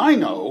 but you and I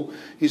know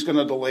he's going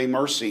to delay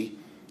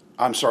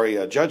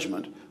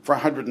judgment for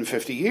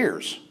 150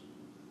 years.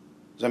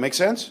 Does that make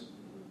sense?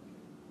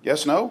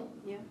 Yes, no?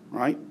 Yeah.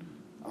 Right?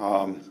 But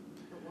why?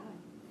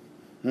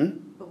 Hmm?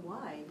 But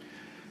why?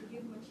 To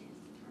give them a chance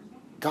to turn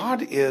back.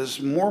 God is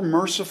more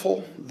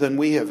merciful than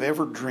we have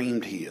ever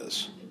dreamed he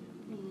is.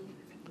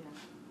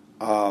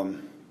 Yeah.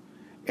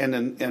 And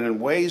in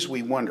ways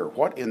we wonder,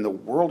 what in the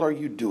world are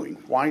you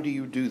doing? Why do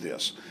you do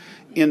this?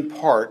 In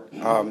part,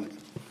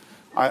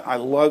 I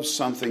love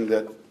something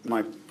that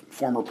my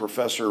former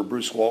professor,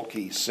 Bruce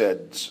Waltke,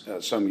 said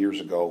some years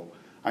ago.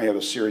 I have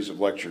a series of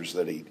lectures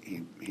that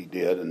he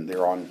did, and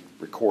they're on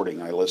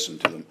recording. I listen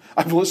to them.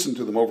 I've listened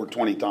to them over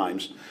 20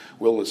 times.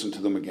 We'll listen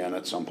to them again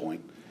at some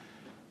point.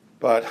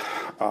 But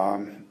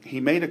he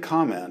made a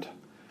comment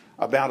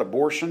about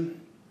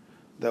abortion,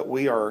 that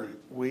we are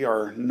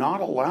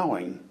not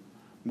allowing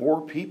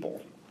more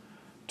people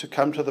to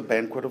come to the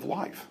banquet of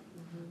life,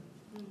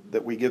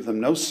 that we give them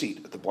no seat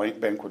at the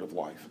banquet of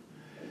life.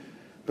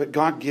 But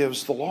God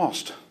gives the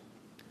lost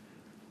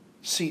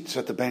seats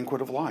at the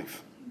banquet of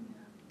life.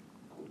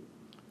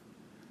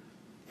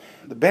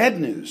 The bad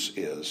news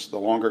is, the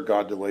longer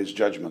God delays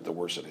judgment, the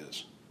worse it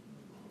is.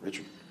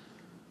 Richard?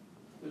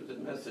 There's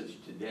a message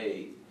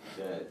today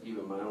that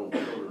even my own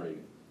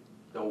children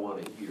don't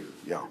want to hear.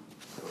 Yeah.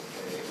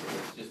 Okay, and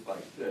it's just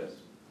like this.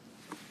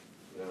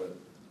 The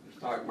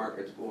stock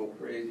market's going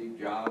crazy,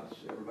 jobs,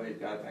 everybody's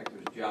got, in fact,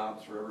 there's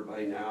jobs for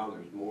everybody now,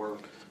 there's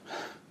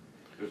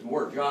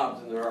more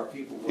jobs than there are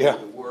people going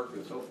to work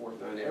and so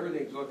forth, and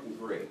everything's looking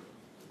great.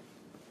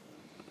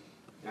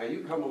 Now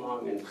you come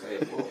along and say,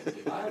 well, the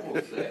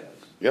Bible says,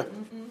 Yeah.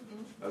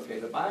 okay,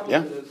 the Bible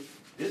says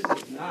this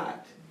is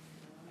not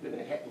going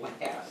to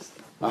last.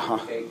 Uh-huh.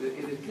 Okay, it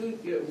is going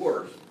to get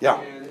worse. Yeah.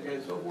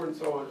 And so forth and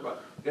so on.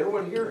 But they don't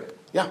want to hear it.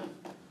 Yeah.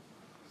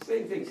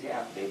 Same thing's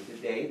happening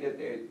today that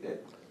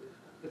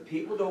the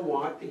people don't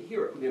want to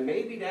hear it. And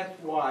maybe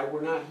that's why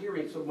we're not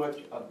hearing so much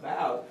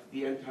about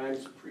the end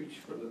times preached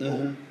from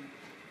the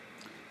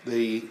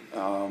pulpit.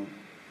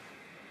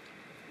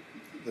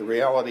 The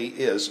reality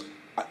is,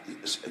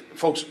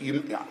 folks,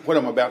 what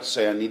I'm about to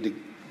say, I need to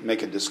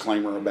make a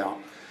disclaimer about.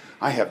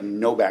 I have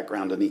no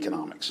background in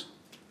economics.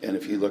 And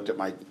if you looked at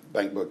my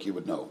bank book, you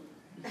would know.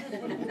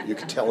 You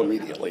could tell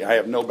immediately. I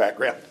have no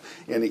background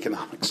in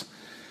economics.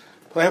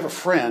 But I have a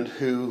friend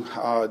who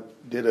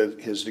did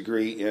his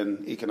degree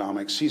in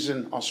economics. He's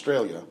in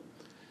Australia.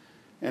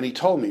 And he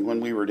told me when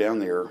we were down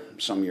there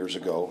some years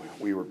ago,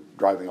 we were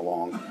driving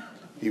along,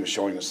 he was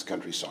showing us the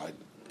countryside.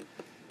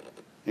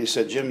 And he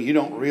said, Jim, you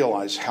don't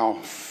realize how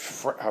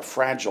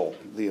fragile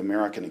the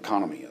American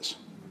economy is.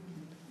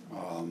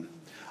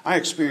 I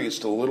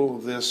experienced a little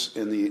of this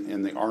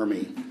in the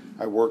Army.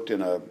 I worked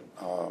in a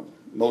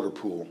motor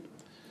pool.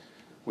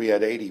 We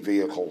had 80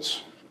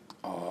 vehicles.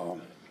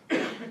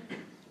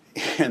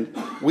 And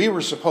we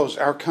were supposed,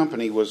 our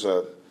company was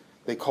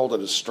they called it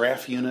a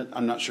strafe unit.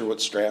 I'm not sure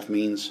what strafe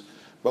means.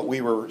 But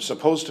we were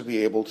supposed to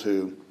be able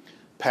to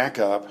pack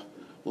up,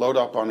 load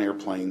up on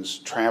airplanes,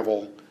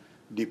 travel,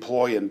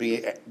 deploy, and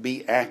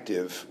be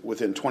active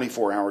within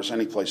 24 hours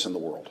any place in the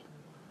world.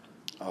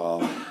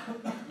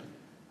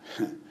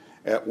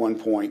 At one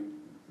point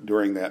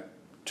during that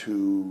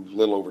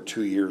little over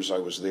 2 years I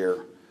was there,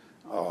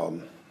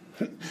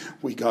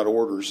 we got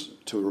orders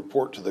to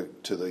report to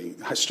the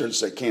I started to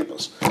say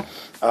campus,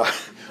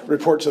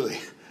 report to the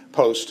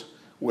post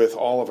with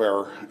all of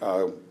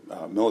our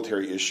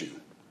military issue.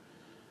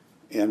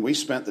 And we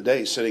spent the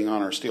day sitting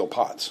on our steel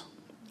pots,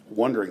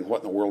 wondering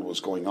what in the world was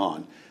going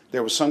on.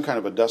 There was some kind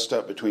of a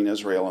dust-up between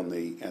Israel and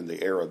the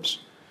Arabs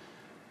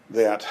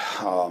that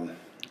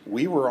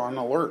we were on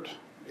alert.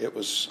 It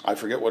was, I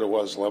forget what it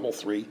was, level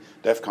 3,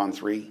 DEFCON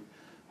 3,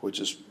 which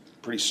is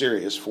pretty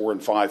serious, 4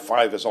 and 5.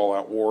 5 is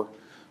all-out war.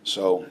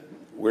 So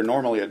we're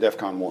normally at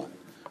DEFCON 1.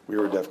 We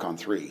were at DEFCON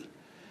 3.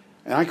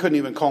 And I couldn't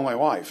even call my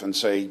wife and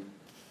say,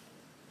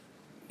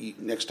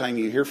 next time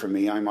you hear from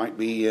me, I might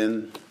be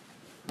in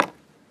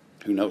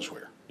who knows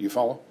where. Do you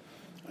follow?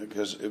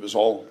 Because it was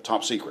all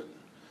top secret.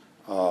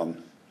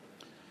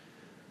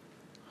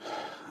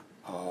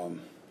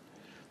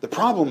 The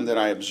problem that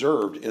I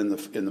observed in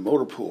the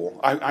motor pool,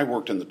 I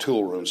worked in the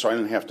tool room, so I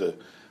didn't have to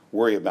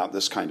worry about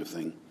this kind of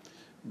thing.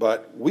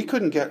 But we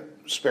couldn't get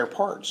spare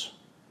parts.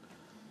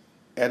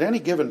 At any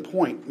given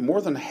point,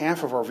 more than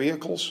half of our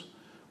vehicles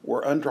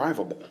were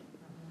undrivable.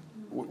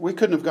 We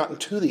couldn't have gotten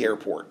to the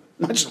airport,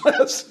 much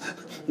less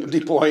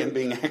deploy and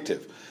being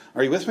active.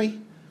 Are you with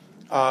me?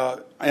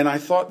 And I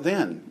thought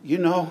then,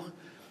 a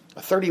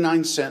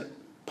 39-cent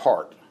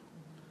part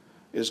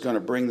is going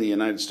to bring the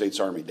United States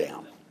Army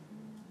down.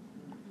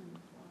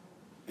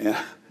 And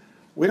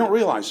we don't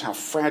realize how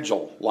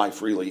fragile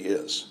life really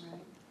is,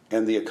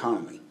 and the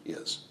economy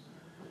is.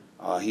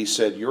 He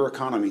said, your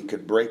economy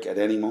could break at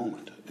any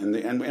moment.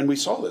 And we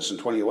saw this in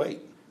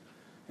 2008.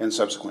 in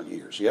subsequent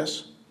years.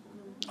 Yes?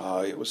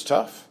 It was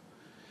tough.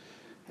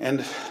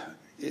 And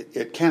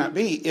it cannot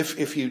be.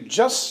 If you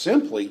just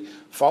simply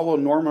follow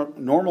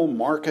normal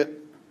market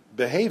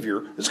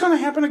behavior, it's going to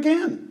happen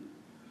again.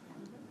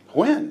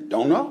 When?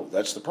 Don't know.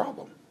 That's the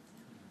problem.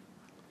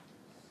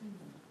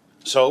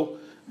 So,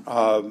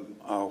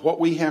 what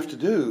we have to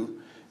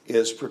do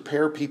is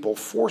prepare people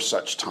for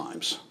such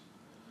times.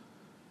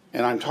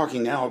 And I'm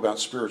talking now about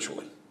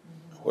spiritually.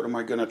 What am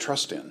I going to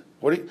trust in?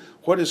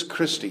 What is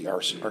Christy,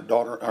 our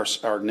daughter,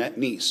 our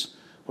niece,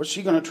 what's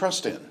she going to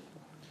trust in?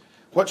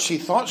 What she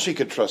thought she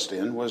could trust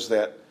in was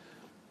that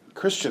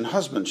Christian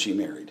husband she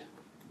married,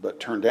 but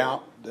turned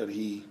out that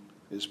he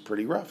is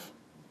pretty rough.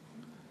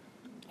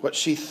 What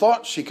she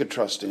thought she could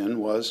trust in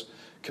was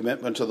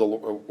commitment to the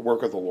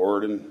work of the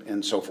Lord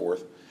and so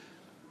forth.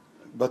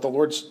 But the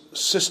Lord's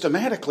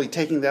systematically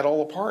taking that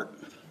all apart.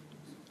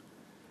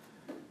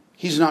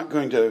 He's not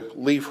going to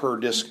leave her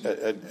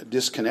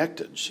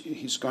disconnected.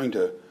 He's going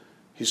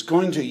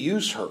to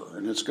use her,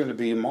 and it's going to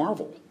be a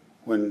marvel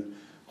when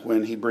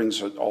he brings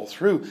it all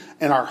through.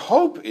 And our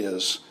hope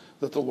is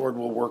that the Lord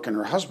will work in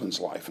her husband's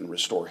life and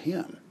restore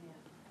him.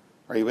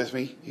 Are you with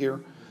me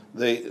here?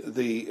 But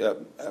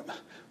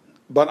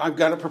I've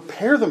got to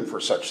prepare them for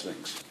such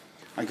things.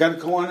 I've got to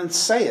go on and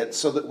say it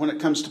so that when it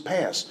comes to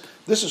pass,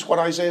 this is what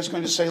Isaiah is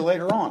going to say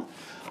later on.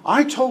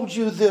 I told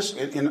you this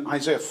in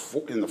Isaiah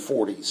in the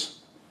 40s.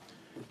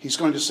 He's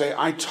going to say,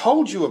 I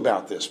told you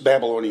about this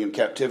Babylonian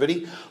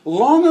captivity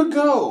long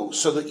ago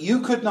so that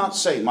you could not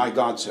say, my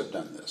gods have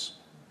done this.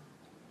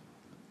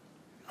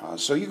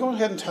 So you go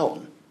ahead and tell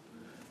them.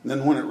 And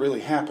then when it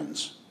really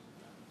happens,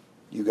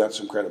 you got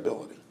some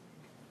credibility.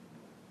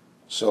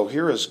 So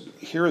here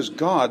is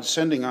God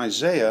sending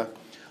Isaiah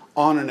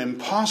on an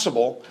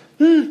impossible,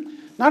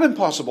 not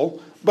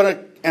impossible,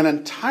 but an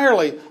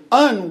entirely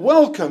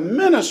unwelcome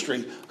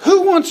ministry.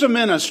 Who wants a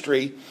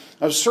ministry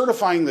of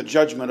certifying the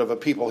judgment of a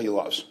people he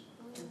loves?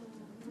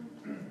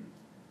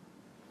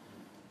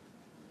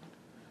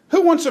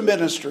 Who wants a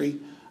ministry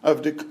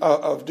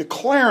of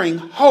declaring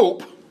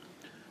hope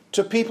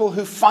to people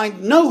who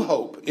find no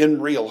hope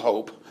in real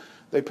hope?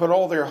 They put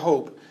all their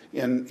hope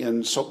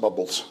in soap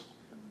bubbles.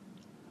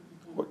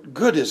 What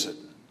good is it?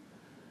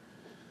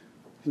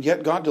 And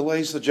yet God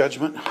delays the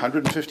judgment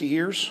 150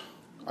 years.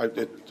 I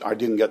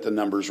didn't get the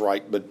numbers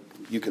right, but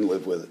you can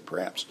live with it,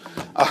 perhaps.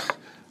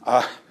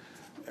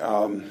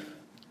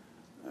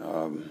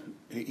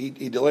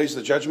 He delays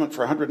the judgment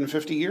for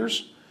 150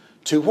 years.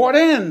 To what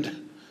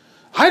end?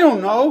 I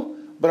don't know,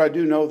 but I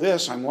do know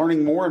this. I'm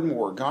learning more and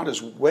more. God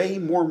is way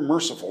more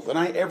merciful than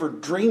I ever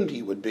dreamed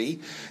he would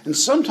be. And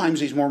sometimes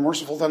he's more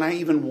merciful than I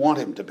even want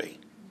him to be.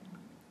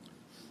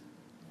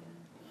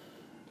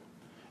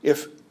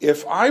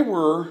 If I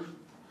were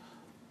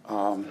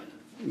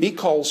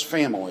Michal's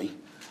family,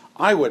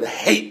 I would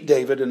hate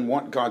David and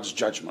want God's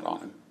judgment on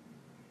him.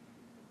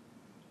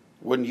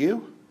 Wouldn't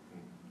you?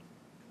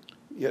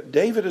 Yet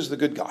David is the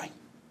good guy.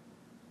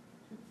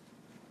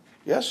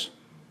 Yes?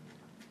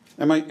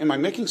 Am I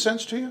making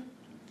sense to you?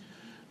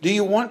 Do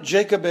you want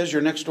Jacob as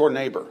your next door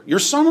neighbor? Your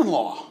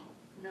son-in-law?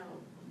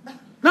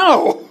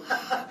 No.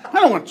 I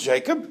don't want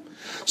Jacob.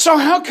 So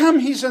how come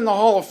he's in the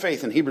hall of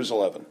faith in Hebrews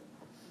 11?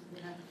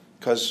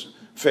 Because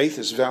faith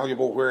is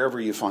valuable wherever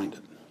you find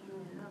it.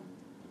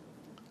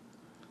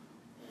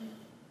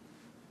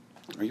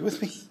 Are you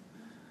with me?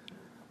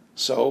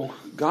 So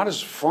God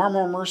is far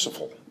more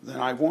merciful than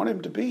I want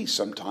him to be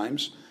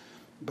sometimes,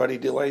 but he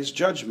delays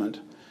judgment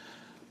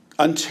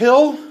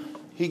until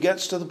he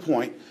gets to the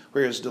point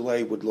where his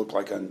delay would look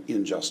like an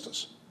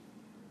injustice.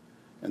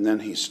 And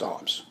then he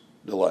stops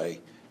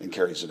delay and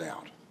carries it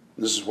out.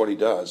 And this is what he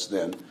does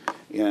then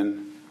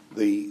in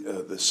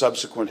the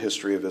subsequent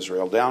history of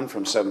Israel, down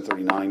from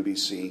 739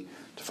 BC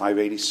to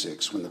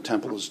 586, when the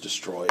temple is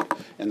destroyed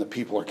and the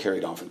people are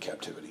carried off in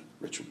captivity.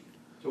 Richard?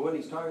 So when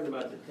he's talking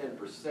about the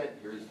 10%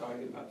 here, he's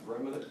talking about the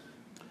remnant?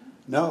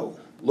 No.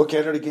 Look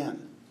at it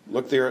again.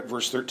 Look there at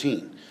verse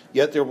 13.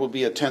 Yet there will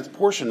be a 10th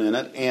portion in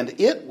it, and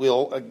it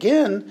will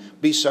again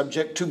be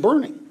subject to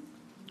burning,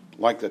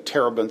 like the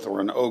terebinth or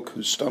an oak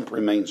whose stump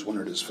remains when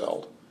it is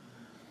felled.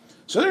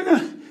 So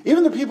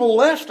even the people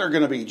left are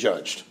going to be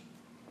judged.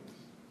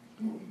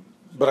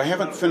 But I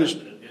haven't finished.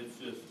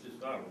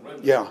 It's not a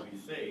remnant Yeah. to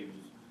be saved.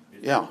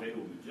 Yeah. They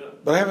will be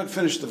judged. But I haven't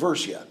finished the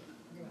verse yet.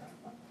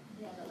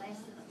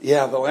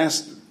 Yeah, the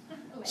last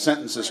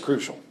sentence is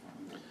crucial.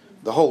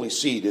 The holy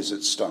seed is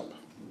its stump.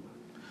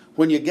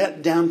 When you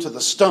get down to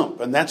the stump,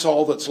 and that's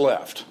all that's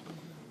left,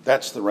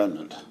 that's the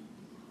remnant.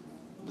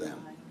 Then,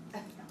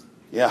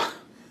 yeah.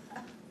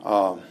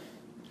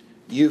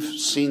 You've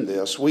seen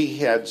this. We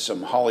had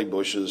some holly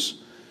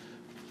bushes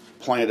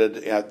planted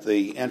at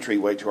the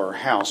entryway to our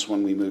house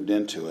when we moved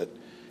into it.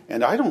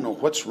 And I don't know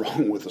what's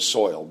wrong with the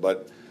soil,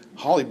 but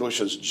holly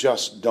bushes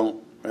just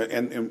don't.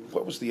 And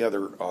what was the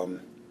other?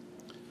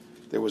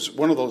 There was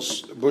one of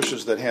those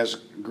bushes that has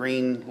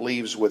green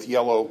leaves with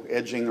yellow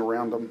edging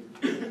around them.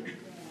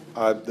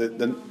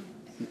 The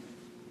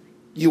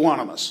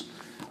euonymus.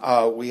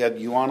 We had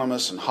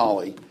euonymus and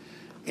holly.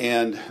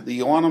 And the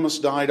euonymus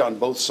died on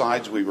both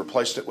sides. We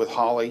replaced it with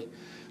holly.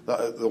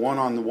 The one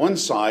on the one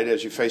side,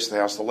 as you face the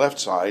house, the left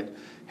side,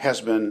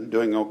 has been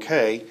doing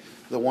okay.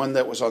 The one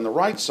that was on the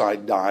right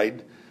side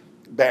died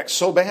back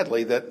so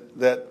badly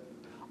that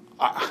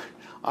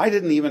I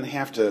didn't even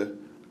have to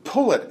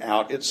pull it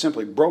out. It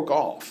simply broke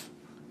off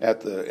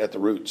at the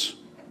roots.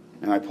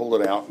 And I pulled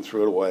it out and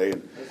threw it away.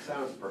 It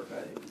sounds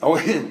prophetic. Oh,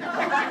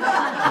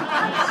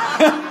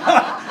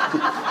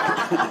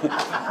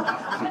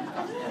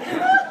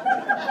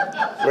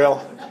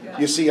 well,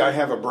 you see, I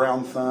have a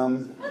brown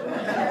thumb.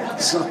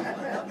 So,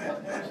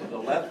 The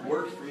left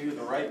works for you,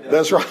 the right doesn't.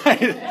 that's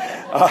right.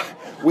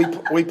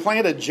 We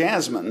planted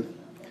jasmine,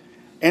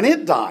 and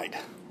it died.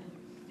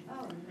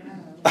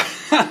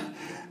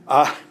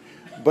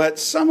 But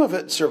some of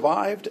it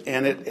survived,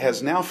 and it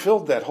has now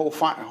filled that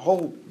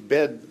whole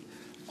bed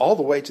all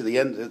the way to the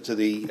end, to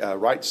the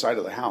right side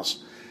of the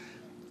house.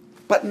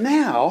 But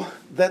now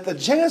that the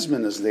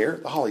jasmine is there,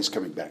 the holly's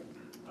coming back.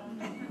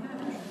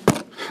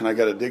 And I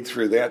got to dig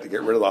through that to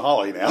get rid of the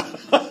holly now.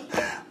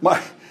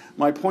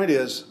 My point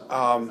is,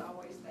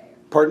 Always there.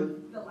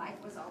 pardon? The life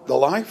was always The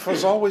life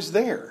was always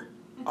there.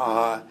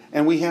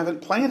 And we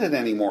haven't planted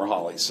any more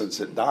holly since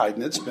it died,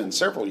 and it's been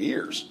several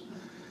years.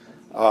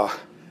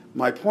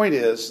 My point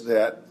is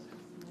that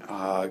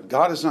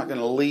God is not going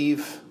to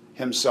leave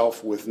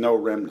himself with no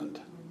remnant.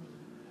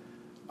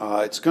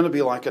 It's going to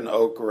be like an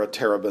oak or a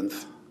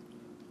terebinth.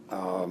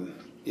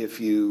 If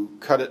you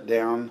cut it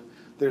down,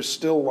 there's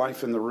still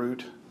life in the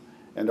root,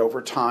 and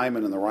over time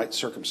and in the right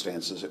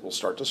circumstances, it will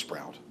start to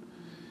sprout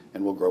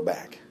and will grow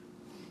back.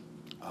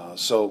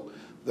 So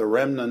the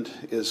remnant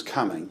is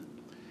coming.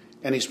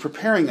 And he's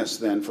preparing us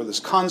then for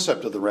this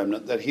concept of the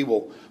remnant that he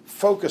will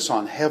focus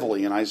on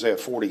heavily in Isaiah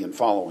 40 and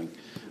following.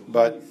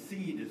 But The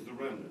seed is the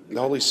remnant.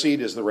 the holy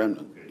seed is the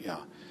remnant,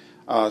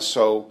 yeah.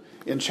 So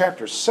in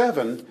chapter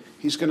 7,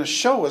 he's going to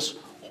show us,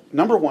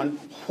 number one,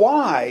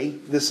 why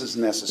this is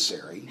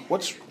necessary.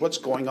 What's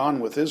going on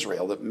with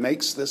Israel that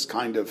makes this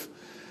kind of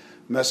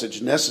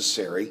message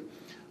necessary.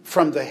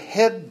 From the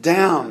head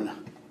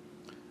down,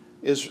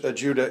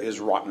 Judah is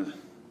rotten.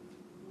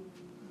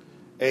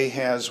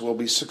 Ahaz will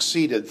be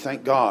succeeded,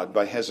 thank God,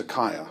 by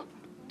Hezekiah.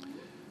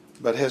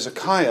 But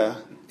Hezekiah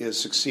is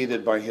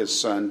succeeded by his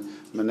son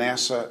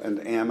Manasseh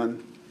and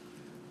Ammon.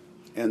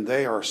 And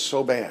they are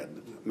so bad.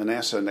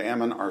 Manasseh and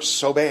Ammon are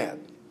so bad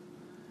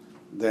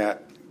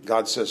that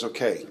God says,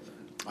 okay,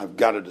 I've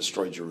got to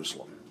destroy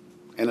Jerusalem.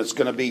 And it's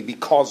going to be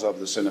because of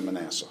the sin of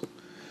Manasseh.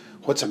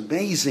 What's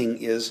amazing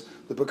is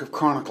the book of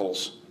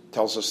Chronicles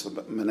tells us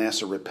that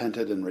Manasseh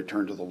repented and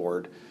returned to the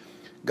Lord.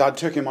 God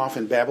took him off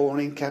in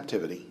Babylonian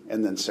captivity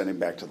and then sent him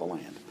back to the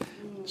land.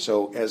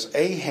 So as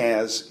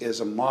Ahaz is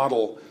a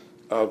model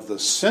of the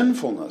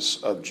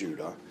sinfulness of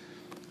Judah,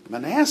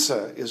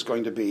 Manasseh is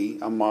going to be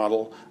a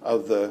model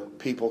of the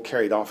people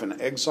carried off in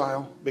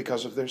exile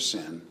because of their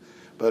sin,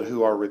 but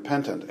who are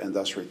repentant and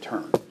thus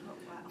return,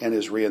 and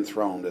is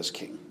re-enthroned as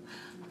king.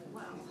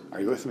 Are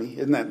you with me?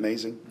 Isn't that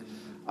amazing?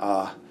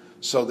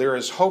 So there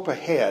is hope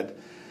ahead.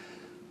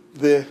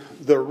 The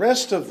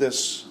rest of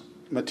this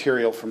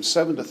material from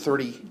 7 to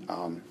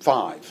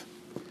 35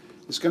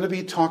 is going to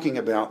be talking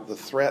about the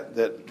threat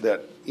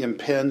that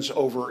impends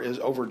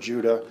over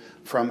Judah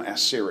from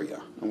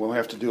Assyria. And we'll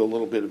have to do a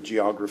little bit of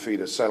geography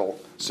to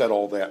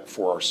settle that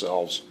for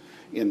ourselves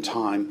in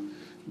time.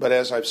 But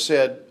as I've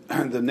said,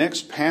 the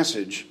next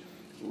passage,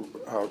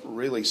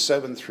 really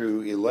 7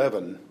 through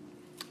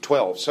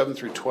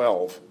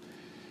 12,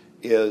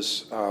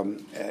 is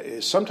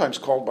sometimes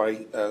called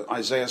by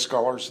Isaiah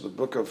scholars the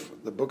book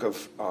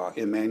of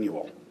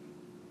Emmanuel.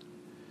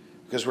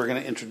 Because we're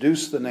going to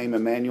introduce the name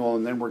Emmanuel,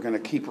 and then we're going to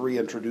keep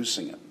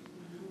reintroducing it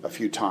a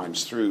few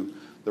times through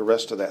the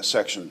rest of that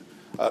section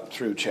up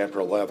through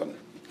chapter 11.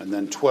 And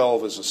then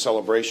 12 is a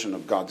celebration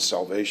of God's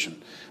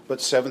salvation.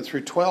 But 7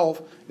 through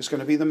 12 is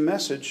going to be the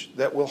message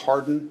that will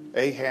harden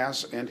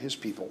Ahaz and his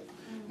people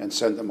and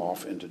send them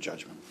off into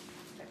judgment.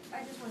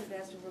 I just wanted to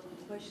ask a real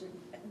quick question.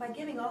 By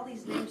giving all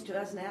these names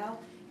to us now,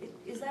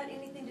 is that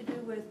anything to do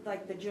with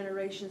like the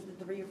generations,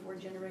 the 3 or 4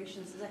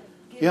 generations? Does that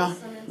give us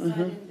some insight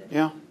into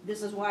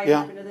this is why it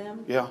happened to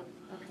them? Yeah. Okay.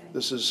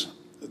 This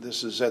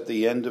is at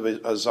the end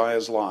of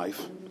Isaiah's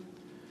life.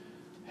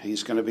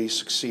 He's going to be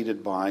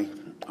succeeded by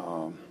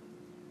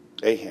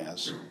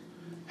Ahaz,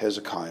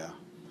 Hezekiah.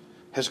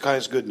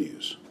 Hezekiah's good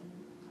news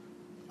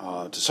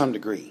to some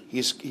degree.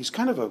 He's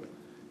kind of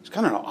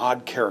an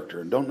odd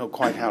character and don't know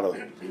quite how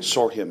to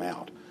sort him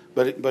out.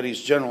 But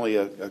he's generally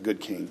a good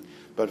king.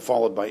 But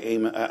followed by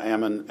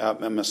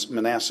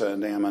Manasseh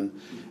and Ammon,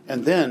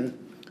 and then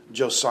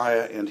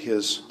Josiah and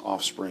his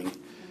offspring.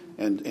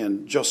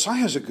 And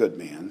Josiah's a good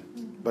man,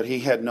 but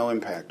he had no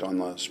impact on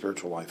the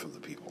spiritual life of the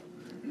people.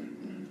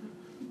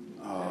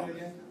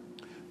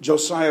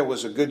 Josiah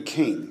was a good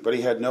king, but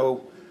he had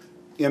no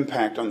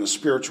impact on the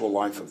spiritual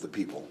life of the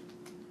people.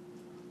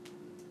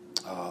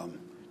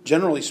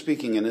 Generally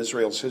speaking, in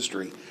Israel's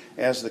history,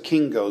 as the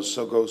king goes,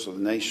 so goes the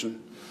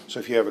nation. So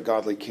if you have a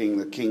godly king,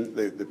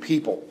 the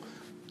people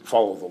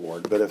follow the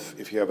Lord. But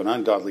if you have an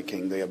ungodly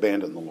king, they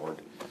abandon the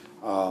Lord.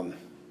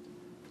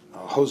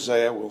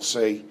 Hosea will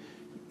say,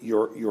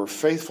 your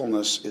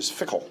faithfulness is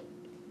fickle.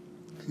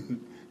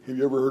 Have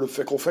you ever heard of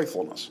fickle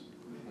faithfulness?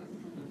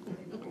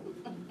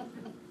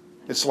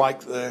 It's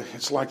like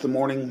the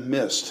morning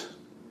mist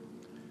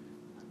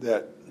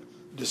that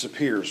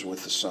disappears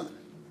with the sun.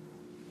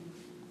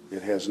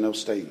 It has no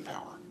staying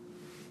power.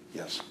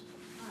 Yes.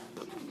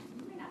 You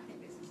may not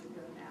think this is a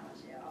good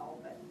analogy at all,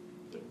 but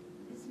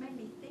this made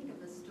me think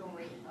of the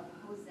story of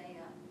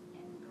Hosea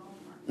and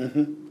Gomer.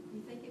 Mm-hmm.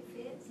 You think it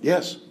fits?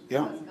 Yes.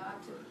 Yeah. Because God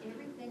took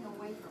everything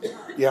away from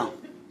her. Yeah.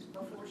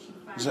 Before she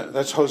finally.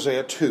 That's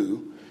Hosea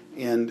 2.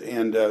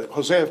 And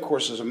Hosea, of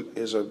course,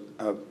 is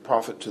a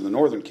prophet to the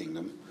northern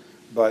kingdom.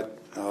 But,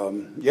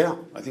 yeah,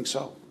 I think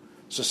so.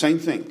 It's the same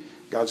thing.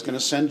 God's going to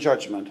send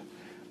judgment.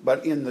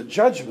 But in the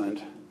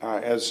judgment,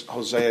 as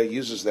Hosea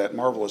uses that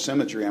marvelous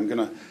imagery, I'm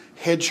going to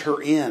hedge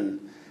her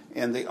in.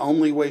 And the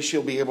only way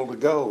she'll be able to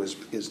go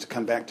is to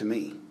come back to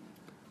me.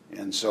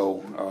 And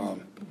so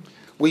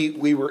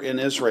we were in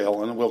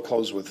Israel, and we'll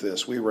close with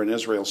this. We were in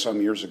Israel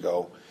some years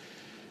ago.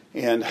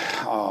 And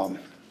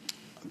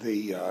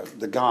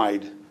the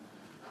guide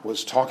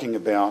was talking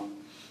about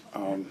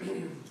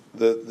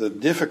the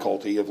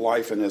difficulty of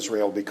life in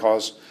Israel,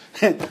 because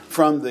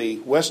from the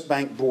West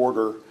Bank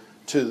border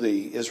to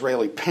the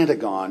Israeli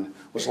Pentagon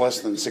was less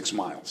than 6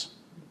 miles.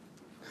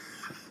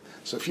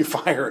 So if you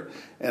fire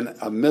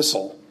a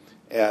missile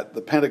at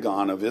the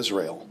Pentagon of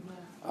Israel,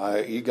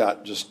 you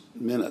got just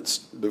a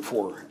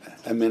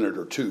minute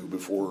or two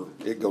before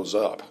it goes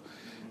up.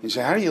 You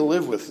say, how do you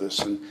live with this?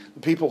 And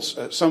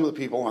some of the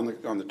people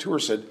on the tour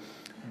said,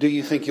 do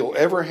you think you'll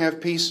ever have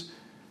peace?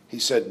 He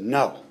said,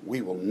 no,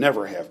 we will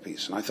never have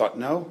peace. And I thought,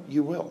 no,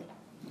 you will.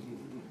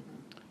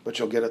 But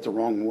you'll get it the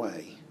wrong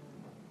way.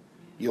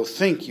 You'll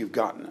think you've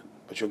gotten it,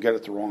 but you'll get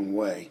it the wrong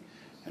way.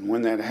 And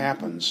when that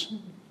happens,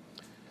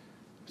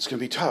 it's going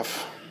to be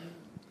tough.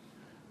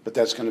 But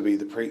that's going to be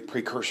the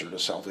precursor to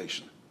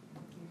salvation.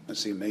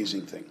 That's the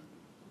amazing thing.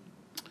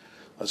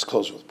 Let's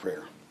close with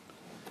prayer.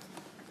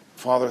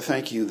 Father,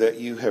 thank you that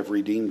you have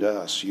redeemed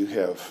us. You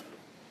have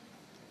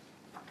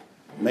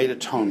made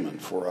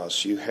atonement for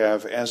us. You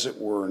have, as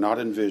it were, not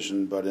in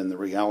vision, but in the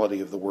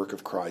reality of the work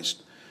of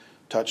Christ,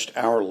 touched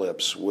our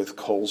lips with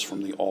coals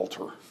from the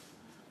altar.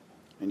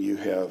 And you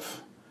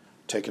have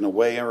taken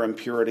away our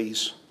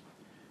impurities.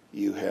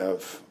 You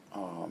have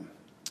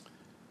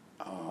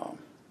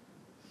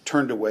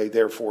turned away,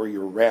 therefore,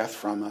 your wrath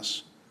from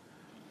us.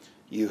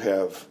 You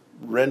have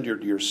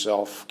rendered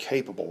yourself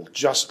capable,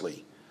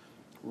 justly,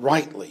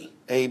 rightly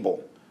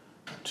able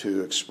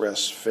to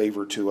express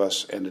favor to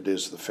us, and it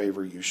is the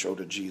favor you show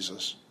to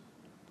Jesus.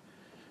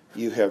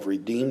 You have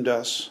redeemed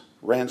us,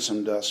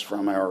 ransomed us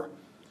from our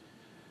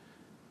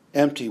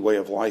empty way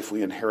of life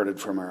we inherited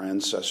from our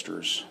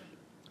ancestors.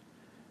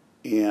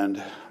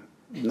 And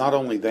not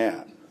only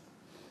that,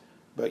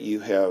 but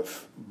you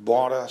have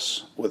bought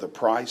us with a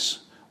price.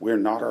 We're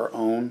not our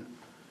own.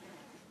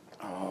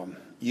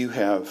 You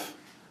have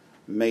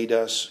made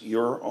us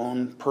your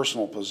own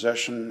personal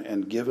possession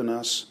and given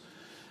us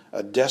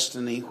a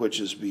destiny which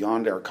is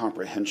beyond our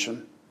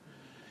comprehension.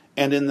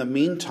 And in the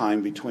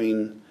meantime,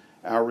 between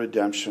our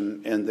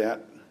redemption and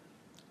that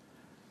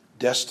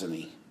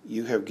destiny,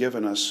 you have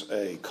given us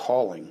a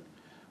calling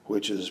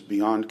which is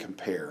beyond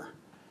compare.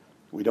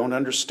 We don't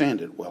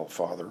understand it well,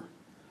 Father.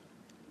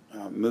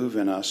 Move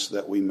in us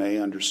that we may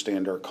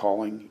understand our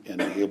calling and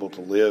be able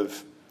to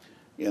live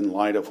in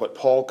light of what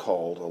Paul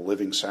called a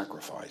living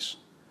sacrifice.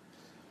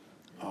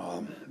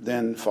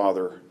 Then,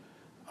 Father,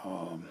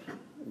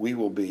 we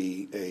will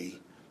be a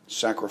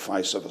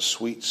sacrifice of a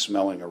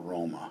sweet-smelling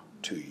aroma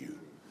to you,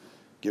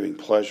 giving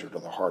pleasure to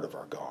the heart of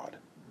our God.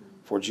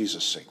 For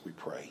Jesus' sake we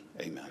pray.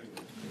 Amen.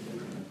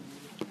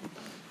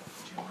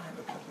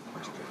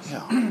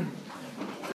 Yeah.